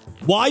comments.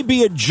 Why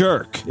be a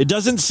jerk? It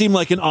doesn't seem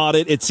like an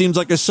audit. It seems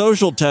like a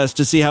social test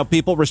to see how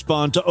people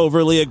respond to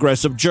overly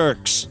aggressive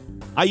jerks.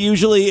 I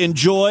usually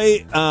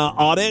enjoy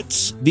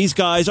audits. These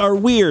guys are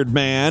weird,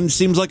 man.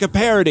 Seems like a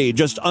parody.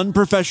 Just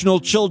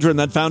unprofessional children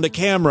that found a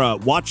camera,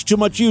 watched too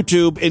much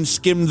YouTube, and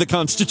skimmed the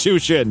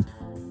Constitution.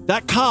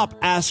 That cop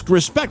asked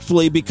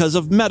respectfully because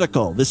of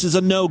medical. This is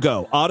a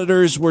no-go.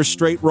 Auditors were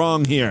straight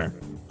wrong here.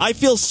 I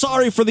feel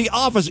sorry for the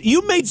officer.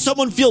 You made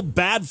someone feel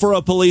bad for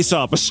a police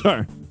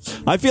officer.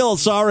 I feel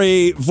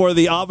sorry for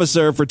the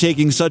officer for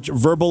taking such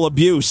verbal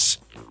abuse.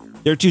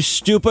 They're too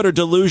stupid or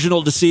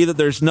delusional to see that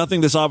there's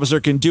nothing this officer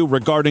can do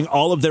regarding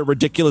all of their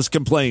ridiculous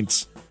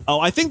complaints.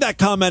 Oh, I think that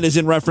comment is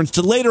in reference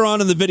to later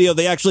on in the video,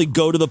 they actually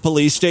go to the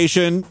police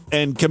station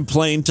and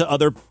complain to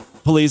other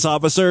police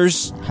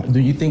officers.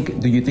 Do you think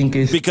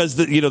it's because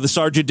the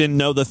sergeant didn't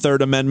know the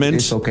Third Amendment?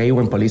 It's okay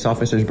when police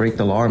officers break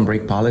the law and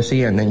break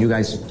policy, and then you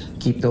guys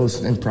keep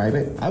those in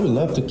private? I would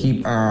love to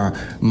keep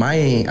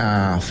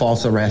my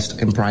false arrest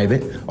in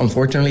private.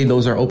 Unfortunately,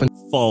 those are open.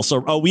 False.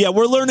 Oh, yeah,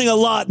 we're learning a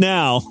lot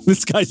now.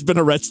 This guy's been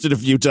arrested a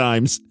few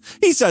times.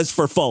 He says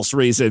for false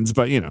reasons,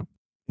 but here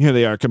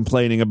they are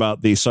complaining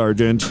about the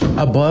sergeant.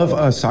 Above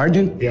a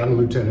sergeant? Yeah, I'm a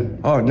lieutenant.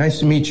 Oh, nice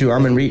to meet you.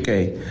 I'm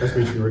Enrique. Nice to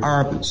meet you,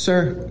 Enrique.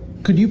 Sir,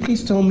 could you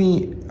please tell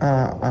me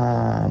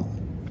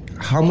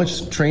how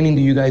much training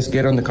do you guys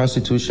get on the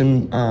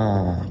Constitution,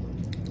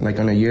 like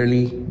on a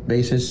yearly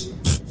basis?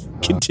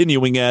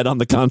 Continuing ed on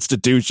the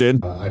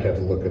Constitution. I'd have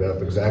to look it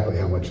up exactly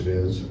how much it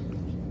is.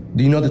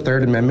 Do you know the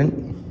Third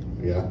Amendment?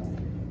 Yeah.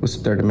 What's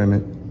the Third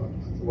Amendment?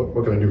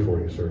 What can I do for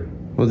you, sir?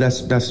 Well,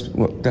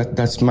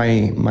 that's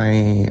my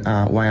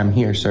why I'm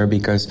here, sir.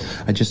 Because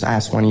I just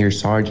asked one of your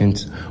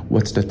sergeants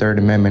what's the Third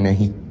Amendment, and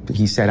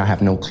he said I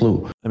have no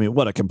clue. I mean,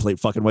 what a complete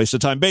fucking waste of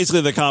time. Basically,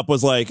 the cop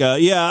was like,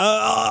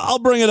 I'll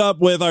bring it up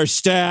with our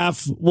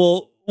staff.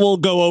 We'll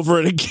go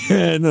over it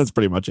again. That's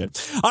pretty much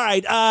it. All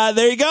right,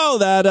 there you go.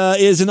 That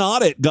is an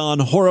audit gone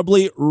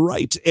horribly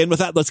right. And with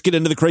that, let's get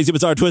into the crazy,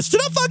 bizarre twist to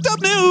the fucked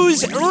up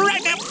news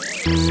right now.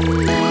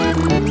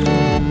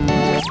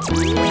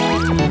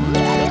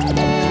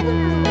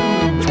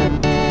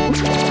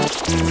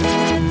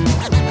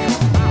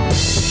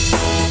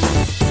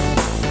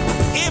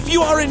 If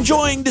you are in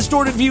enjoying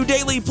Distorted View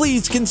Daily,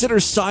 please consider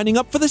signing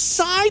up for the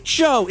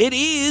Sideshow. It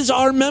is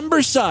our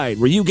member site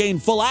where you gain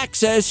full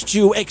access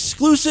to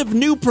exclusive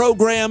new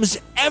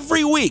programs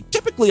every week,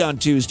 typically on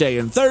Tuesday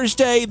and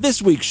Thursday. This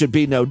week should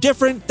be no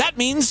different. That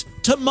means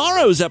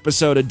tomorrow's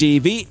episode of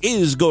DV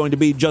is going to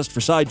be just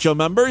for Sideshow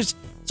members.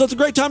 So it's a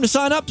great time to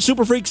sign up.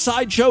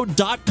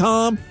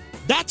 Superfreaksideshow.com.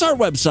 That's our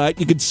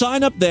website. You can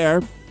sign up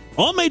there.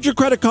 All major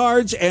credit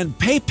cards and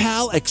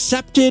PayPal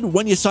accepted.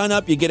 When you sign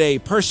up, you get a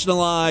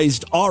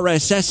personalized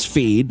RSS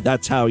feed.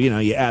 That's how,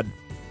 you add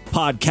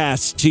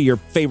podcasts to your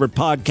favorite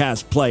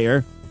podcast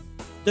player.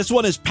 This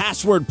one is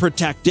password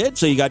protected,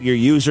 so you got your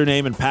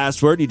username and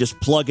password. You just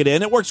plug it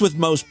in. It works with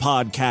most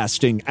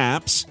podcasting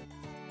apps.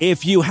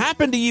 If you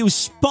happen to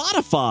use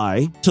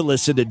Spotify to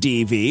listen to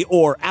DV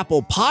or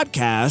Apple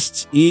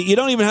Podcasts, you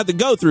don't even have to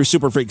go through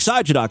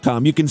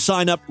superfreaksideshow.com. You can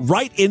sign up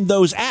right in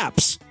those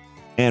apps.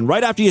 And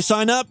right after you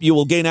sign up, you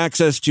will gain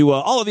access to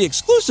all of the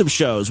exclusive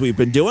shows we've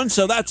been doing.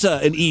 So that's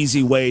an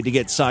easy way to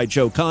get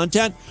Sideshow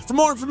content. For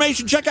more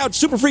information, check out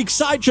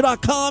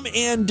superfreaksideshow.com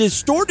and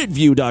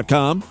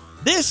distortedview.com.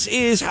 This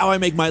is how I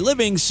make my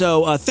living.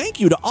 So thank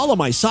you to all of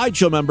my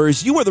Sideshow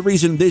members. You are the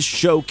reason this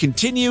show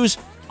continues.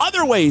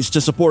 Other ways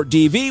to support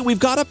DV, we've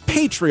got a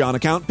Patreon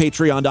account,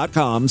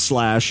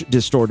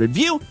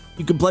 patreon.com/distortedview.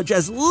 You can pledge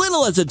as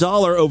little as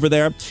 $1 over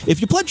there. If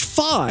you pledge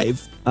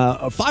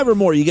 $5 or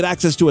more, you get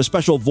access to a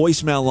special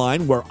voicemail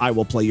line where I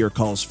will play your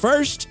calls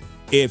first.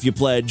 If you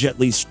pledge at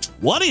least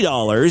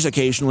 $20,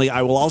 occasionally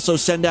I will also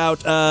send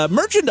out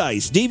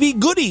merchandise, DV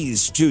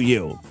goodies to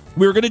you.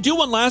 We were going to do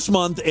one last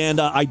month,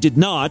 and I did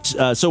not,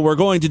 so we're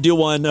going to do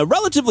one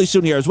relatively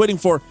soon here. I was waiting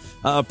for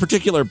a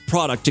particular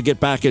product to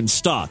get back in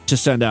stock to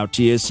send out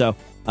to you, so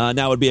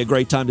now would be a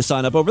great time to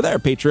sign up over there,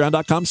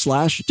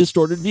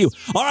 patreon.com/distortedview.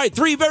 All right,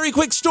 3 very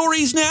quick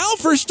stories now.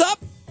 First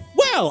up,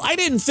 well, I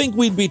didn't think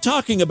we'd be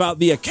talking about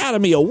the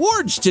Academy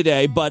Awards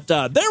today, but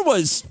there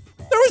was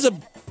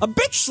a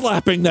bitch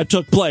slapping that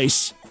took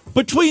place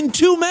between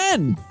 2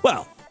 men.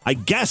 Well, I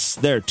guess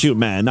they're 2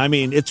 men. I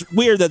mean, it's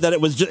weird that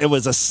it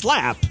was a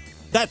slap.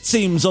 That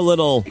seems a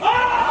little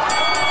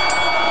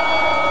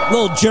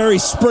Jerry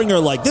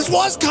Springer-like. This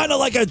was kind of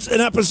like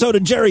an episode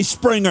of Jerry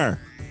Springer.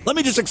 Let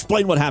me just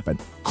explain what happened.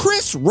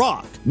 Chris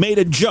Rock made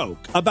a joke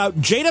about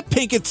Jada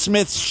Pinkett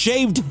Smith's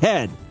shaved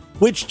head,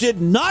 which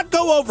did not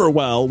go over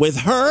well with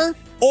her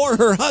or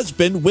her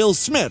husband, Will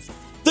Smith.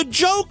 The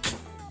joke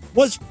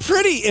was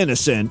pretty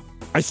innocent,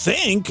 I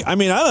think. I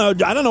mean, I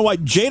don't know why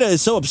Jada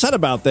is so upset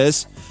about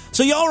this.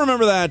 So y'all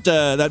remember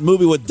that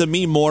movie with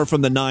Demi Moore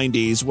from the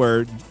 90s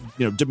where,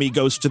 Demi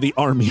goes to the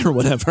army or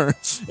whatever.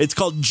 It's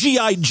called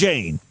G.I.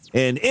 Jane.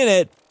 And in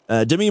it,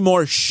 Demi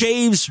Moore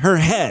shaves her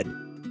head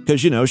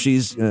because,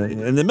 she's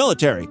in the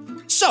military.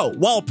 So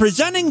while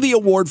presenting the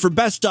award for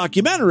Best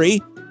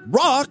Documentary,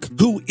 Rock,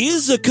 who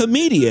is a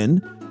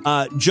comedian,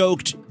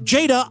 joked,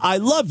 "Jada, I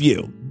love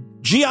you.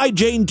 G.I.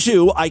 Jane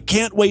 2, I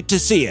can't wait to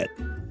see it."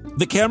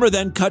 The camera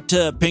then cut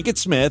to Pinkett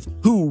Smith,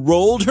 who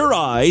rolled her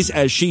eyes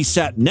as she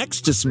sat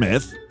next to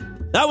Smith.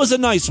 "That was a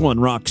nice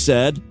one," Rock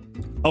said.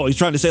 Oh, he's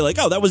trying to say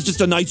that was just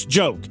a nice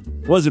joke.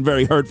 Wasn't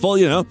very hurtful,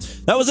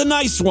 That was a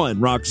nice one,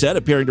 Rock said,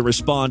 appearing to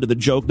respond to the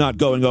joke not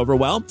going over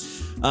well.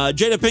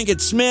 Jada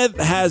Pinkett Smith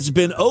has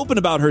been open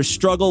about her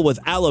struggle with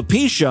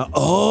alopecia.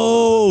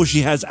 Oh,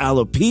 she has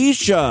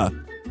alopecia.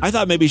 I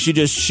thought maybe she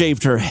just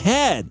shaved her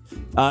head.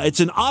 It's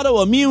an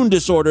autoimmune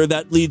disorder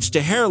that leads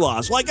to hair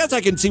loss. Well, I guess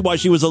I can see why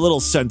she was a little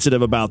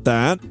sensitive about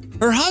that.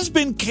 Her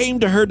husband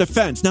came to her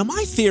defense. Now,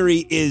 my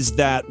theory is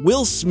that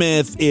Will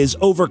Smith is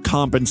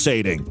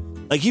overcompensating.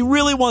 He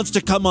really wants to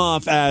come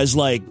off as,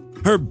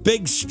 her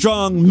big,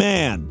 strong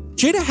man.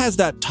 Jada has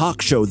that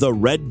talk show, The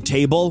Red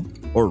Table,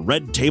 or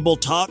Red Table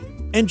Talk,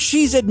 and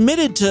she's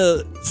admitted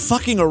to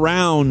fucking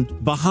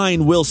around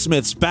behind Will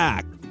Smith's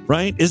back.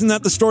 Right? Isn't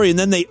that the story? And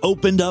then they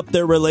opened up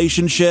their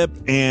relationship,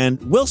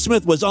 and Will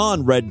Smith was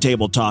on Red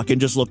Table Talk and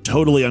just looked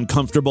totally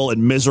uncomfortable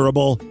and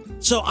miserable.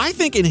 So I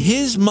think in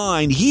his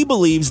mind, he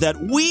believes that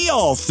we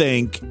all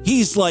think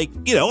he's a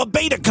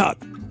beta cuck.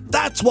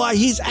 That's why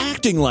he's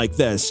acting like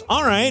this.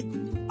 All right.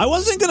 I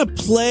wasn't going to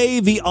play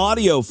the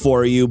audio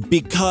for you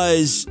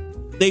because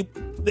the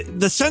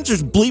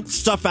censors bleeped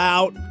stuff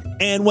out.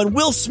 And when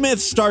Will Smith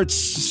starts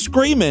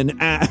screaming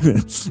at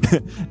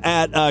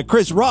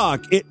Chris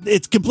Rock,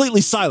 it's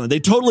completely silent. They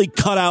totally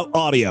cut out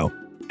audio.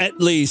 At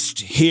least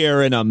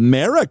here in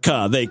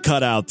America, they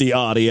cut out the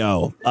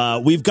audio.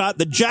 We've got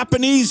the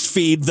Japanese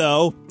feed,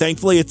 though.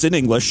 Thankfully, it's in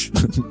English,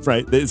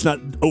 right? It's not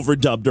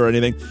overdubbed or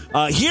anything.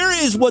 Here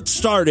is what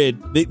started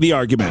the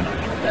argument.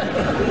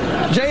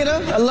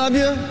 Jada, I love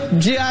you.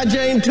 G.I.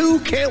 Jane 2,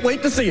 can't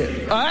wait to see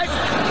it. All right?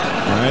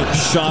 All right,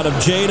 shot of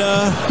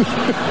Jada.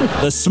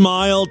 The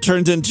smile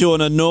turns into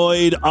an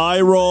annoyed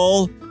eye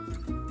roll.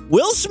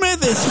 Will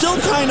Smith is still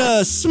kind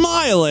of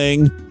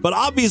smiling, but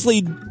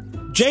obviously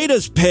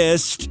Jada's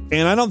pissed,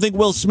 and I don't think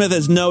Will Smith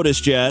has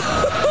noticed yet.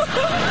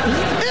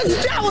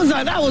 That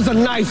was a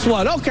nice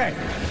one. Okay.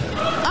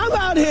 I'm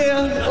out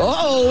here.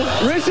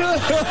 Richard.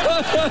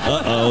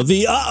 Uh-oh.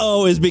 The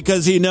uh-oh is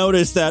because he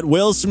noticed that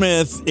Will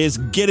Smith is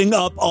getting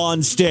up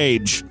on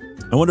stage.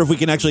 I wonder if we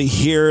can actually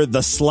hear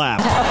the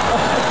slap.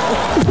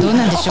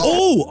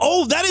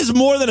 Oh, that is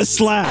more than a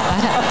slap.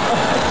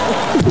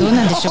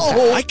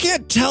 I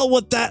can't tell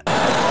what that...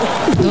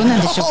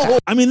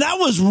 I mean, that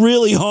was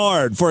really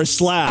hard for a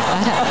slap.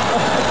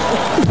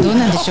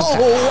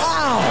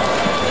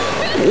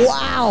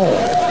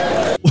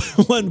 Wow.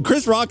 When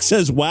Chris Rock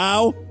says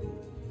wow,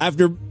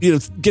 after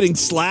getting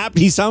slapped,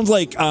 he sounds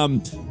like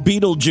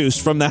Beetlejuice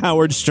from the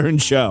Howard Stern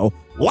show.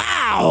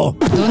 Wow.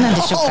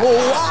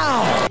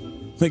 Wow.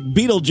 Like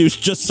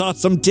Beetlejuice just saw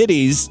some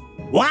titties.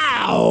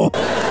 Wow.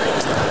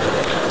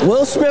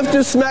 Will Smith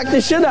just smacked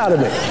the shit out of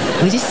me.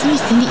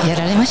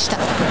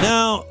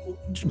 Now,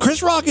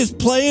 Chris Rock is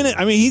playing it.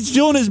 I mean, he's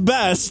doing his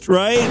best,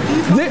 right?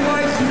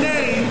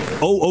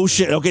 Oh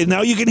shit. Okay,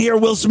 now you can hear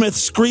Will Smith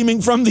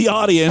screaming from the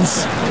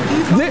audience. Keep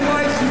my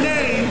wife's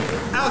name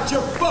out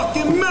your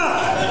fucking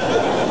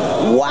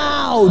mouth.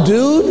 Wow,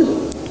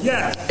 dude.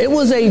 Yeah. It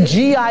was a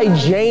G.I.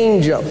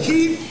 Jane joke.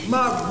 Keep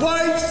my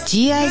wife's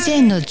G.I.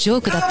 Jane のジョ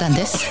ークだったん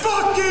です。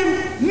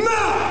 fucking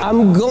mouth.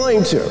 I'm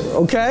going to,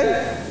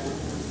 okay?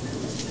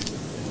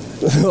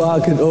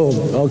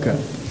 Okay.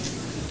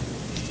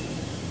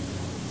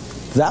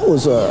 That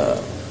was a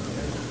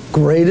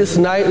greatest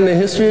night in the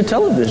history of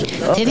television.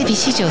 テレビ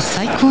史上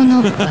最高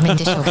の場面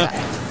でしょうか。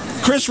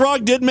Chris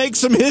Rock did make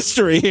some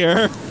history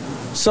here.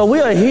 So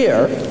we are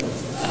here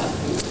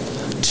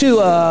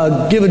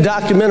to give a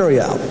documentary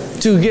out,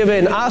 to give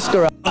an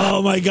Oscar out.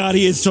 Oh my God,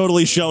 he is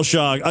totally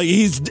shell-shocked.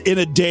 He's in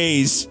a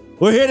daze.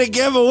 We're here to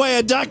give away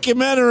a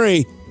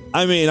documentary.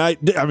 I mean, I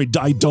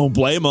don't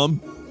blame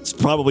him. He's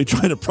probably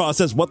trying to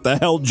process what the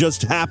hell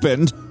just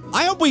happened.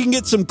 I hope we can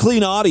get some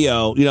clean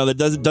audio,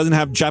 that doesn't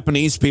have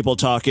Japanese people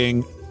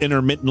talking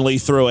intermittently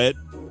through it,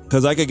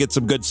 because I could get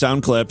some good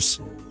sound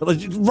clips.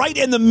 Right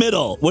in the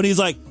middle, when he's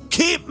like,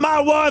 keep my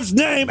wife's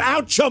name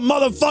out your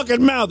motherfucking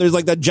mouth. There's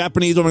like that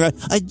Japanese woman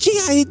guy,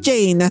 G.I.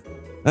 Jane.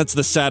 That's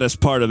the saddest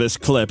part of this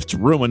clip. It's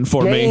ruined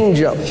for me.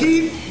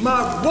 Keep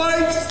my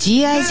wife's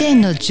G.I.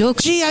 Jane のジョー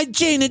ク。G.I.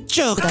 Jane の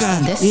ジョーク。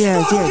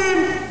Yes.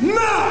 fucking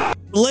mouth.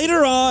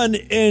 Later on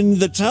in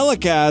the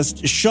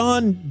telecast,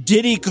 Sean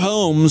Diddy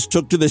Combs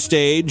took to the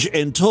stage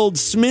and told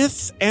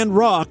Smith and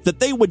Rock that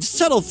they would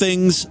settle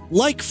things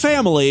like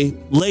family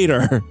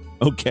later.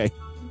 Okay.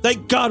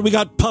 Thank God we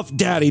got Puff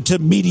Daddy to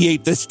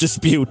mediate this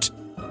dispute.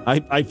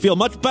 I feel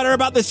much better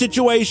about the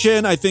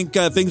situation. I think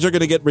things are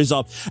going to get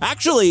resolved.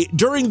 Actually,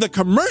 during the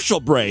commercial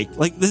break,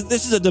 like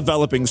this is a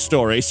developing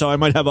story, so I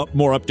might have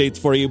more updates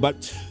for you.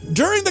 But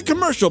during the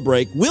commercial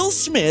break, Will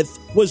Smith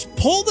was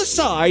pulled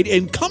aside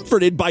and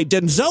comforted by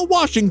Denzel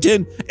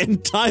Washington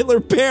and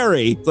Tyler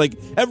Perry. Like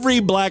every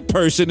black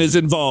person is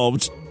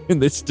involved in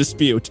this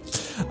dispute.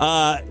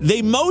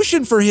 They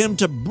motioned for him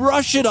to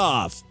brush it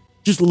off.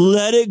 Just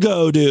let it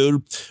go,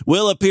 dude.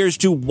 Will appears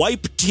to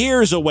wipe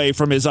tears away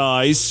from his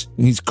eyes.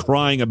 He's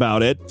crying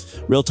about it.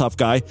 Real tough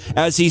guy.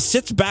 As he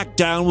sits back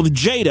down with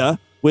Jada,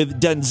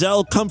 with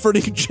Denzel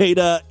comforting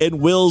Jada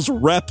and Will's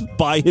rep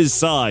by his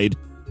side.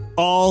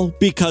 All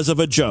because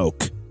of a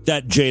joke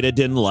that Jada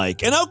didn't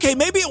like. And okay,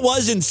 maybe it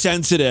was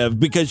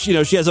insensitive because, she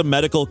has a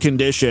medical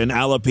condition,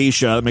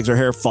 alopecia, that makes her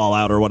hair fall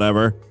out or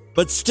whatever.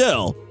 But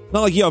still,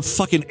 not like you have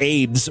fucking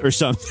AIDS or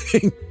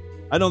something.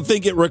 I don't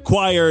think it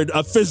required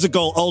a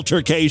physical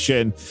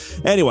altercation.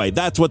 Anyway,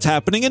 that's what's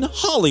happening in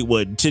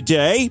Hollywood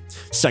today.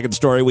 Second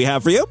story we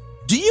have for you.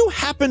 Do you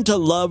happen to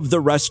love the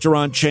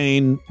restaurant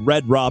chain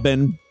Red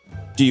Robin?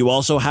 Do you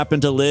also happen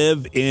to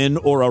live in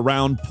or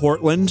around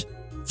Portland?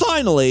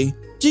 Finally,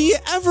 do you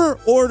ever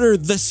order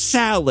the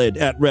salad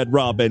at Red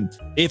Robin?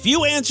 If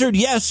you answered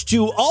yes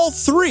to all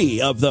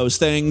three of those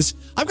things,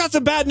 I've got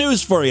some bad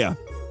news for you.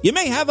 You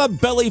may have a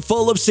belly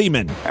full of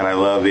semen. And I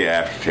love the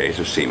aftertaste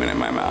of semen in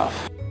my mouth.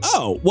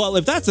 Oh, well,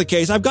 if that's the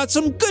case, I've got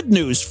some good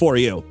news for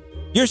you.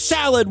 Your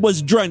salad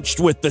was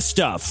drenched with the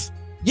stuff.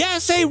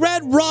 Yes, a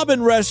Red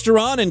Robin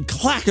restaurant in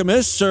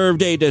Clackamas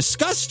served a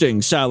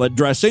disgusting salad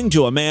dressing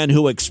to a man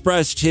who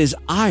expressed his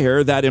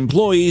ire that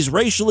employees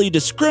racially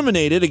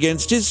discriminated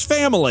against his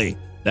family.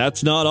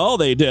 That's not all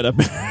they did,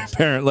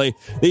 apparently.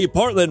 The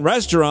Portland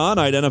restaurant,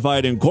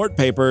 identified in court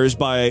papers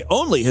by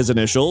only his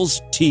initials,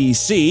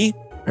 TC,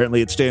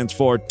 apparently it stands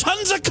for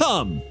Tons of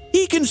Cum.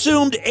 He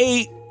consumed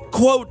a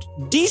quote,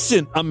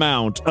 decent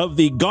amount of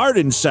the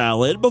garden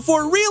salad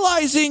before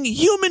realizing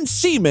human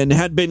semen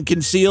had been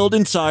concealed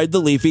inside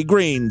the leafy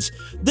greens.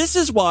 This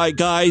is why,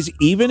 guys,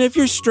 even if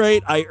you're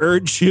straight, I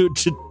urge you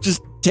to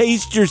just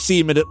taste your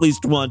semen at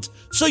least once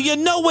so you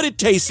know what it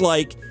tastes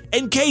like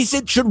in case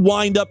it should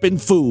wind up in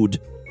food.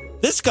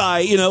 This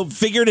guy,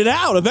 figured it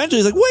out.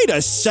 Eventually, he's like, wait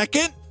a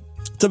second.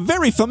 It's a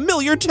very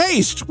familiar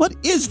taste. What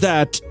is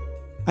that?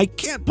 I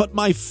can't put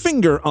my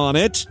finger on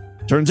it.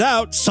 Turns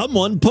out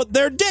someone put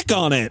their dick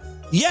on it.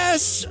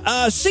 Yes,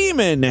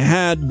 semen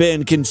had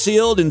been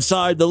concealed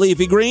inside the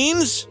leafy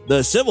greens.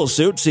 The civil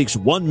suit seeks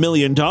 $1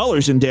 million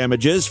in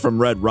damages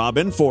from Red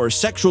Robin for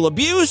sexual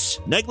abuse,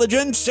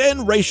 negligence,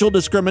 and racial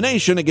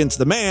discrimination against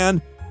the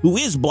man who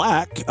is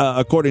black,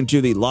 according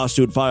to the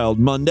lawsuit filed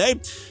Monday.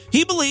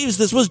 He believes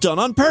this was done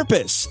on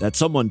purpose, that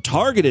someone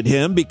targeted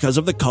him because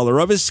of the color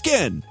of his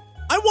skin.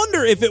 I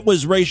wonder if it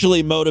was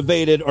racially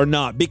motivated or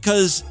not,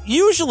 because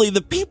usually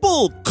the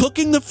people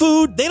cooking the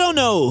food, they don't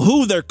know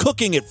who they're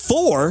cooking it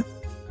for.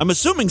 I'm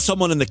assuming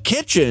someone in the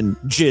kitchen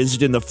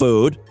jizzed in the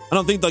food. I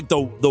don't think like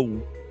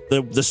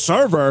the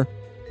server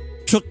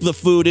took the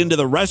food into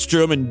the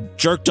restroom and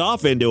jerked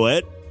off into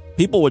it.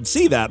 People would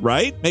see that,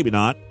 right? Maybe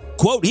not.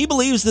 Quote, he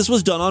believes this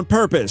was done on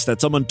purpose,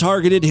 that someone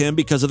targeted him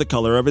because of the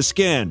color of his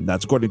skin.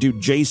 That's according to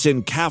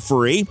Jason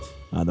Caffery,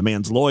 the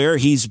man's lawyer.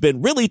 He's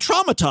been really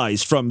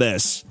traumatized from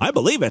this. I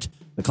believe it.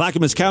 The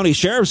Clackamas County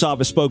Sheriff's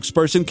Office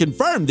spokesperson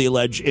confirmed the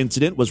alleged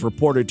incident was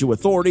reported to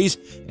authorities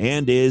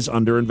and is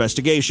under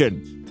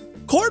investigation.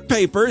 Court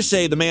papers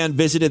say the man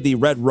visited the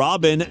Red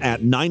Robin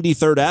at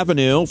 93rd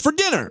Avenue for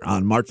dinner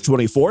on March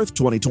 24th,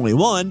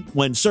 2021,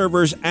 when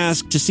servers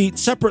asked to seat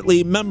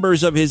separately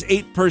members of his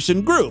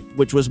 8-person group,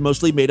 which was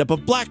mostly made up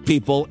of black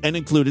people and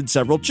included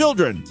several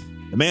children.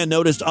 The man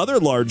noticed other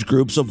large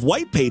groups of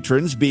white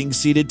patrons being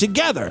seated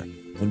together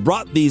and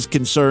brought these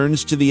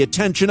concerns to the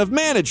attention of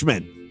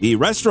management. The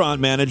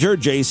restaurant manager,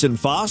 Jason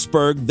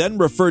Fosberg, then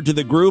referred to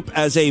the group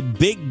as a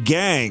big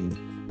gang.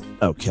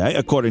 Okay,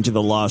 according to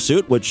the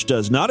lawsuit, which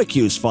does not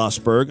accuse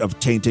Fosberg of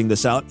tainting the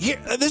South. Here,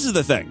 this is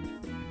the thing.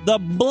 The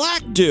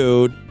black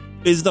dude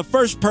is the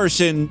first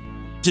person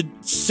to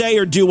say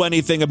or do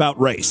anything about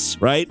race,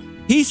 right?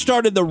 He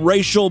started the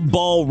racial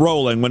ball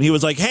rolling when he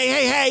was like,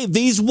 hey,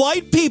 these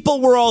white people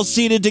were all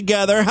seated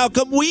together. How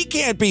come we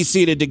can't be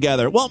seated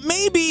together? Well,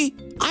 maybe,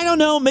 I don't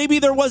know, maybe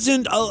there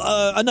wasn't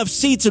enough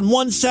seats in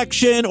one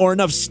section or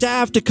enough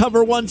staff to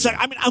cover one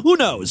section. I mean, who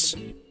knows?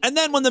 And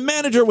then when the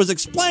manager was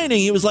explaining,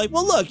 he was like,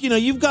 well, look,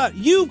 you've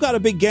got a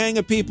big gang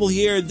of people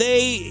here.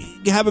 They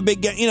have a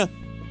big gang,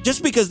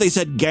 just because they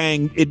said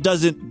gang, it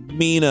doesn't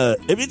mean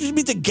it just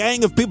means a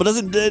gang of people.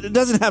 It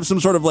doesn't have some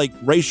sort of like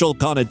racial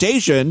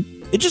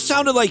connotation. It just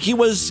sounded like he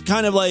was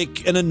kind of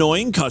like an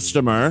annoying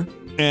customer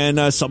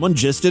and someone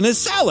just in his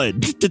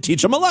salad to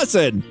teach him a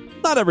lesson.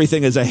 Not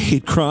everything is a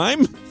hate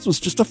crime. This was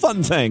just a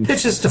fun thing.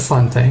 It's just a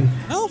fun thing.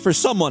 Well, for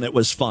someone, it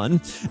was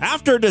fun.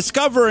 After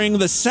discovering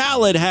the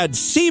salad had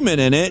semen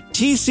in it,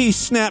 TC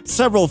snapped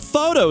several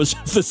photos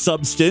of the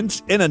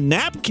substance in a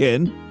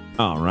napkin.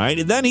 All right.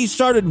 And then he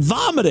started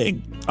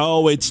vomiting.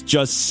 Oh, it's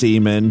just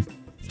semen.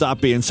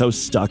 Stop being so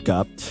stuck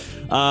up.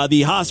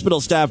 The hospital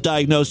staff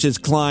diagnosed his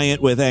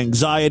client with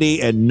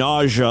anxiety and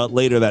nausea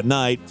later that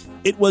night.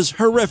 It was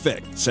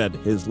horrific, said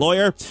his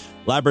lawyer.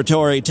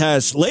 Laboratory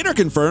tests later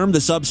confirmed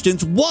the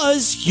substance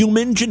was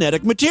human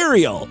genetic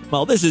material.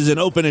 Well, this is an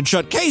open and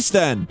shut case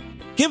then.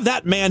 Give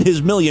that man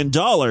his $1 million.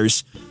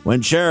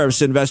 When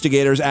sheriff's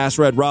investigators asked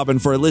Red Robin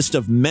for a list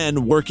of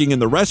men working in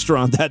the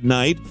restaurant that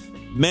night,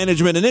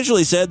 management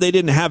initially said they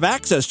didn't have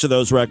access to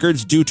those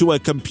records due to a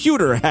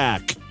computer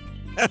hack.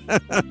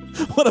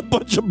 What a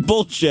bunch of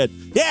bullshit.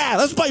 Yeah,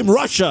 let's blame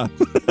Russia.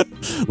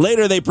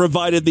 Later, they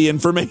provided the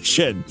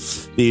information.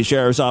 The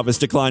sheriff's office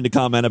declined to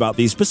comment about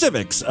the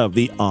specifics of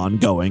the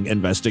ongoing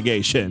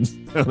investigation.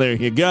 There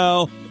you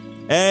go.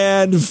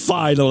 And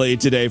finally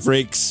today,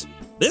 freaks,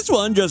 this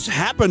one just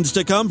happens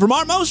to come from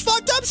our most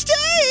fucked up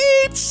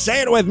state.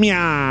 Say it with me.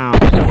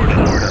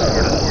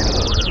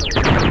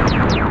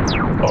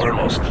 Our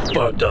most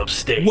fucked up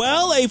state.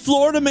 Well, a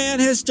Florida man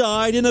has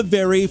died in a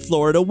very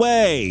Florida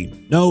way.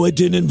 No, it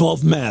didn't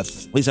involve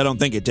meth. At least I don't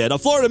think it did. A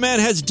Florida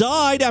man has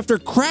died after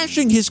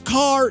crashing his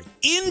car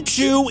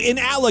into an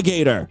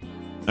alligator.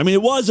 I mean,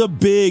 it was a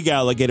big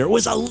alligator. It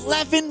was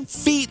 11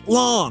 feet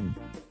long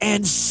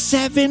and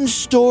 7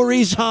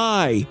 stories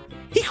high.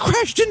 He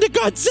crashed into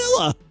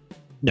Godzilla.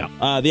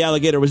 No, the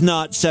alligator was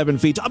not 7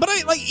 feet tall. But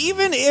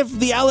even if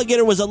the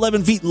alligator was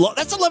 11 feet long,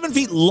 that's 11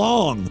 feet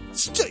long.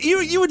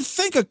 You would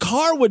think a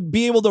car would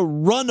be able to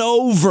run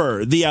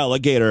over the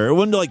alligator. It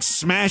wouldn't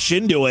smash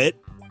into it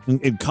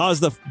and cause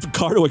the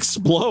car to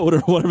explode or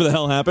whatever the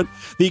hell happened.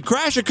 The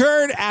crash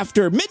occurred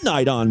after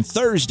midnight on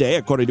Thursday,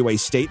 according to a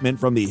statement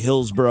from the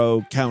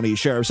Hillsborough County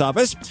Sheriff's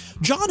Office.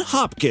 John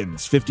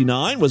Hopkins,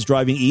 59, was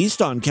driving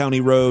east on County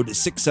Road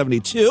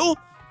 672.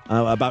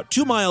 About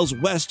 2 miles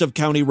west of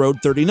County Road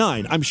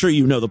 39. I'm sure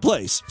you know the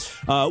place.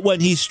 When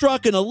he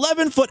struck an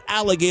 11-foot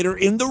alligator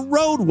in the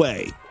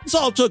roadway. This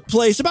all took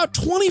place about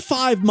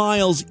 25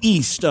 miles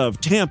east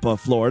of Tampa,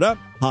 Florida.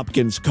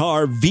 Hopkins'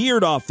 car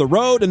veered off the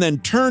road and then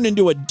turned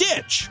into a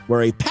ditch,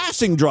 where a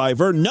passing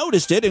driver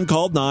noticed it and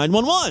called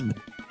 911.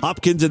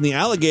 Hopkins and the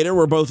alligator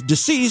were both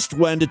deceased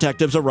when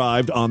detectives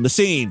arrived on the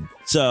scene.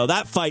 So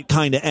that fight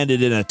kind of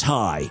ended in a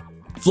tie.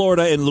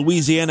 Florida and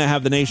Louisiana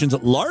have the nation's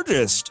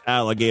largest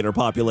alligator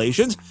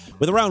populations,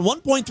 with around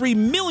 1.3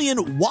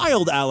 million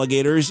wild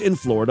alligators in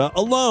Florida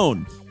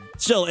alone.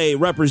 Still, a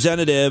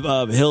representative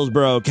of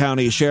Hillsborough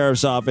County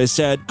Sheriff's Office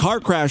said car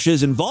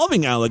crashes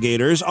involving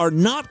alligators are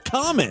not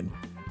common.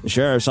 The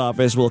Sheriff's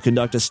Office will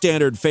conduct a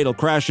standard fatal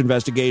crash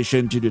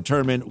investigation to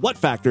determine what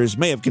factors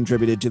may have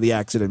contributed to the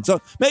accident.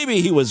 So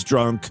maybe he was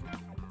drunk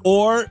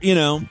or,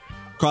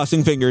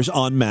 crossing fingers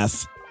on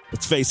meth.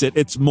 Let's face it,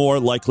 it's more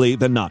likely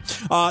than not.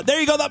 There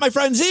you go. That, my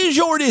friends, is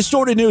your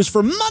Distorted News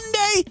for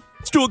Monday.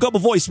 Let's do a couple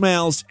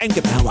voicemails and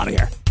get the hell out of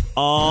here.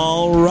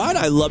 All right.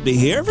 I love to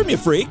hear from you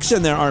freaks,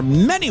 and there are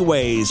many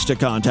ways to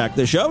contact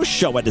the show.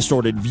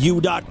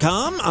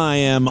 show@distortedview.com. I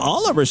am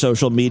all over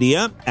social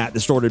media at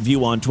Distorted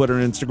View on Twitter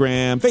and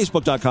Instagram,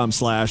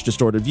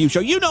 facebook.com/distortedview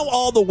show. You know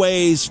all the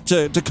ways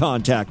to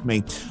contact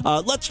me.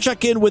 Let's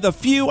check in with a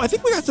few. I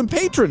think we got some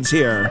patrons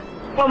here.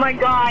 Oh my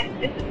God,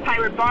 this is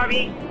Pirate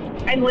Barbie.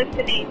 I'm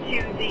listening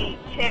to the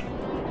chick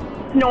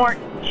snort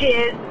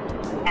jizz.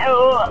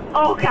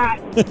 Oh God.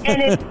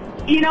 And it's,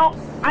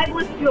 I've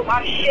listened to a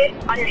lot of shit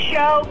on your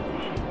show,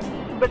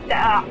 but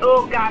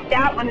oh God,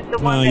 that one is the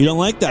one. You don't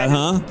like that,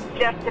 huh?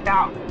 Just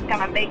about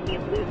gonna make me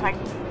lose my.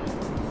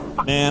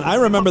 Man, I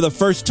remember the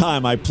first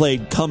time I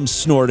played cum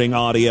snorting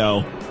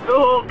audio.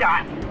 Oh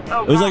God.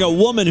 Oh, it was like a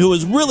woman who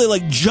was really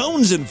like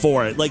jonesing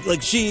for it,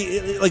 like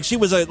she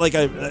was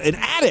an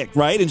addict,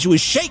 right? And she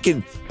was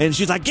shaking, and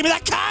she's like, "Give me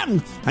that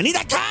cum! I need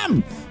that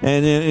cum!"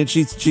 And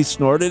she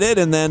snorted it,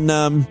 and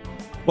then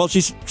well,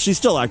 she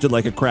still acted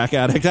like a crack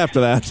addict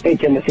after that. Hey,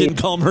 Timothy. Didn't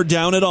calm her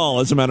down at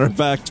all, as a matter of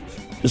fact.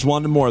 Just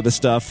wanted more of the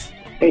stuff.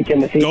 Hey,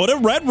 Timothy. Go to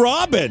Red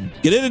Robin.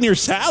 Get it in your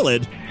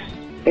salad.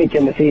 Hey,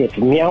 Timothy. It's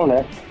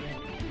Meowness.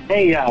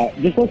 Hey,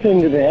 just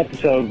listening to the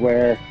episode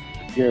where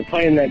you're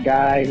playing that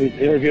guy who's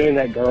interviewing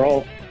that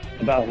girl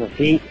about her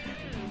feet.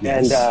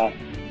 Yes. And,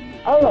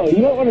 I don't know,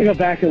 you might want to go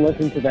back and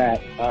listen to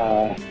that,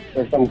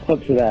 or some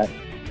clips of that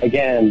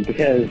again,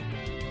 because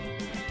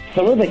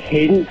some of the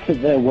cadence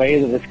of the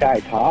way that this guy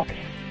talks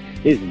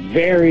is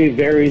very,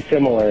 very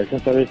similar to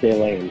Thursday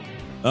Lane.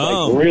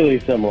 Oh. Like, really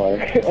similar.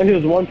 And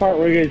there's one part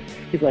where he's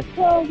like,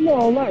 well,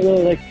 no, not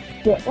really. Like,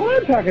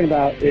 what I'm talking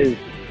about is,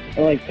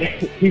 like,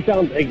 he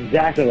sounds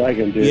exactly like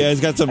him, dude. Yeah, he's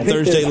got some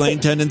Thursday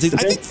Lane tendencies. I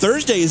think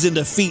Thursday is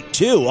into feet,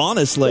 too,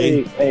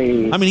 honestly.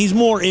 I mean, he's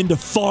more into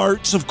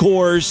farts, of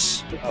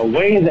course. A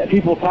way that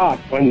people talk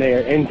when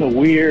they're into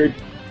weird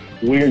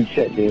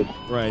shit, dude.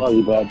 Right. Love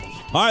you, bud.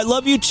 All right,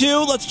 love you,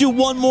 too. Let's do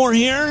one more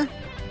here.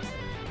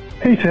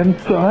 Hey, Tim.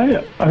 So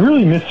I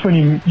really miss when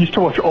you used to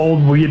watch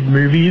old weird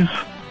movies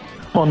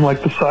on,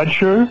 like, the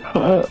Sideshow.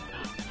 I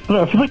don't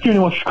know, I feel like you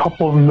only watched a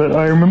couple of them, but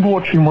I remember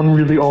watching one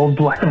really old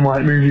black and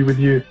white movie with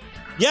you.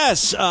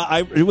 Yes,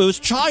 it was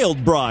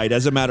Child Bride,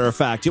 as a matter of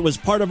fact. It was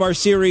part of our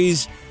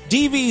series,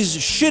 DV's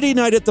Shitty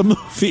Night at the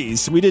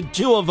Movies. We did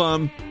 2 of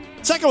them.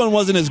 Second one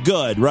wasn't as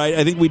good, right?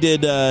 I think we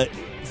did,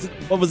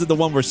 what was it, the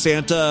one where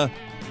Santa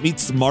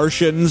meets the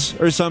Martians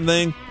or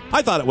something?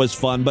 I thought it was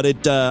fun, but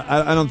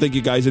I don't think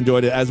you guys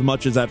enjoyed it as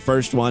much as that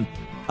first one.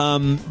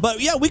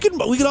 But yeah, we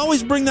could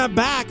always bring that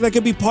back. That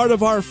could be part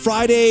of our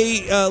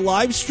Friday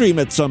live stream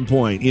at some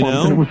point, you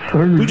know?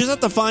 We just have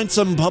to find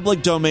some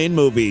public domain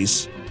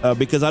movies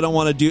because I don't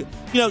want to do...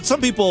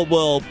 some people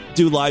will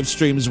do live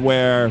streams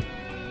where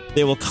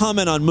they will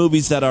comment on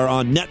movies that are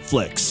on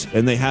Netflix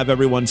and they have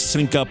everyone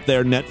sync up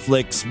their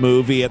Netflix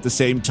movie at the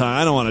same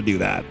time. I don't want to do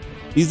that.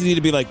 These need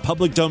to be like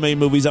public domain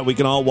movies that we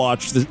can all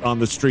watch on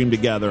the stream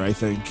together, I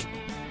think.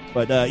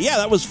 But yeah,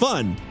 that was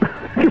fun.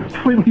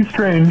 Completely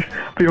strange.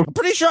 I'm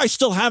pretty sure I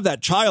still have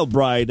that Child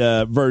Bride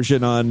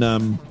version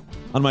on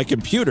my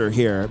computer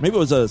here. Maybe it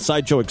was a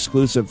Sideshow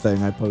exclusive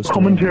thing I posted.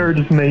 Commentary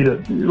just made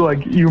it.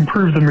 Like, you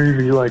improved the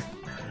movie, like,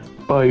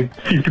 by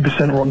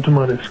 50% Rotten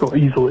Tomato score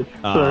easily.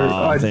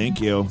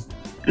 Thank you.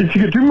 If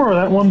you could do more of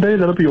that one day,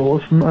 that'd be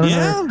awesome. I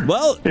don't know.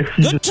 Well,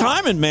 good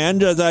timing,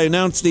 man, as I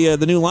announced the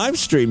new live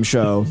stream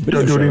show.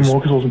 Don't do it anymore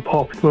because it wasn't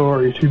popular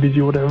or you're too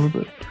busy or whatever,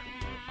 but...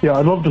 Yeah,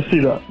 I'd love to see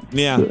that.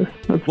 Yeah.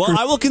 Well,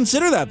 I will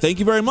consider that. Thank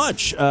you very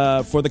much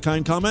for the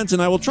kind comments,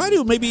 and I will try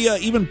to maybe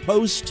even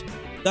post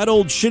that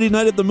old Shitty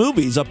Night at the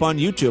Movies up on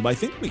YouTube. I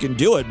think we can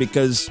do it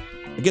because,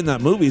 again,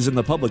 that movie's in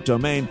the public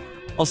domain.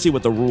 I'll see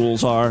what the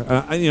rules are.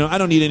 I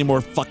don't need any more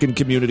fucking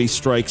community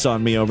strikes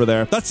on me over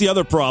there. That's the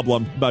other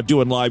problem about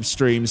doing live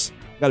streams.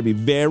 Got to be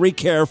very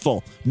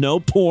careful. No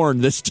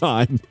porn this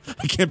time.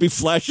 I can't be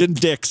flashing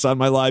dicks on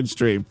my live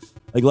stream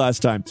like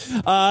last time.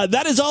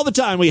 That is all the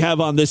time we have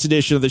on this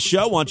edition of the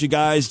show. Want you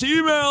guys to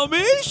email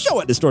me,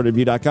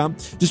 show@distortedview.com.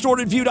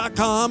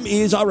 Distortedview.com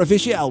is our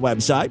official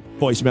website.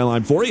 Voicemail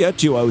line for you,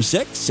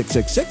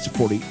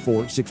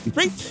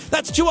 206-666-4463.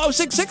 That's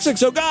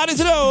 206-66. Oh God, is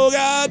it oh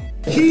God?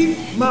 Keep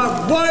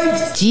my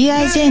wife's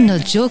G.I. Jane の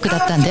ジョークだ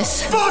ったんで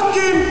す。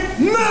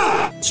 fucking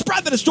mouth!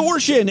 Spread the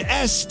distortion,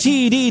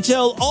 STD.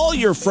 Tell all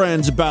your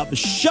friends about the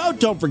show.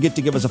 Don't forget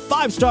to give us a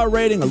 5-star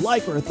rating, a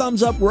like, or a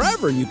thumbs up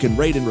wherever you can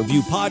rate and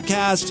review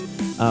podcasts.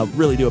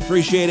 Really do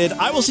appreciate it.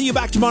 I will see you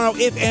back tomorrow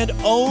if and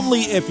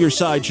only if you're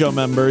Sideshow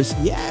members.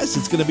 Yes,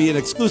 it's going to be an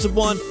exclusive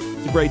one.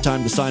 It's a great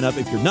time to sign up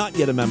if you're not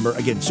yet a member.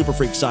 Again,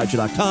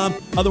 superfreaksideshow.com.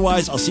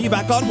 Otherwise, I'll see you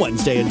back on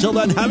Wednesday. Until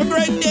then, have a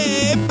great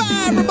day.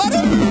 Bye,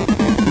 everybody.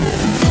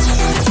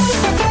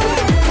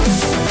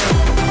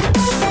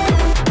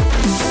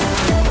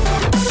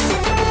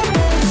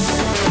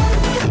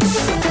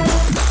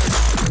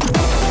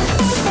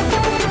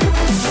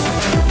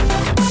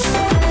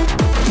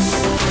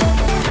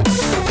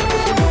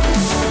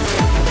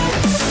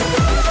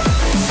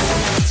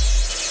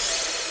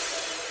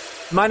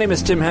 my name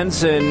is Tim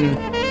Henson,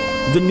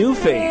 the new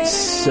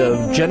face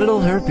of genital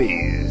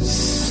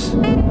herpes.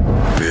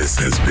 This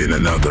has been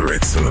another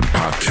excellent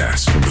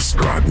podcast from the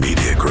Scribe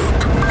Media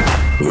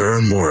Group.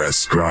 Learn more at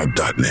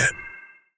scribe.net.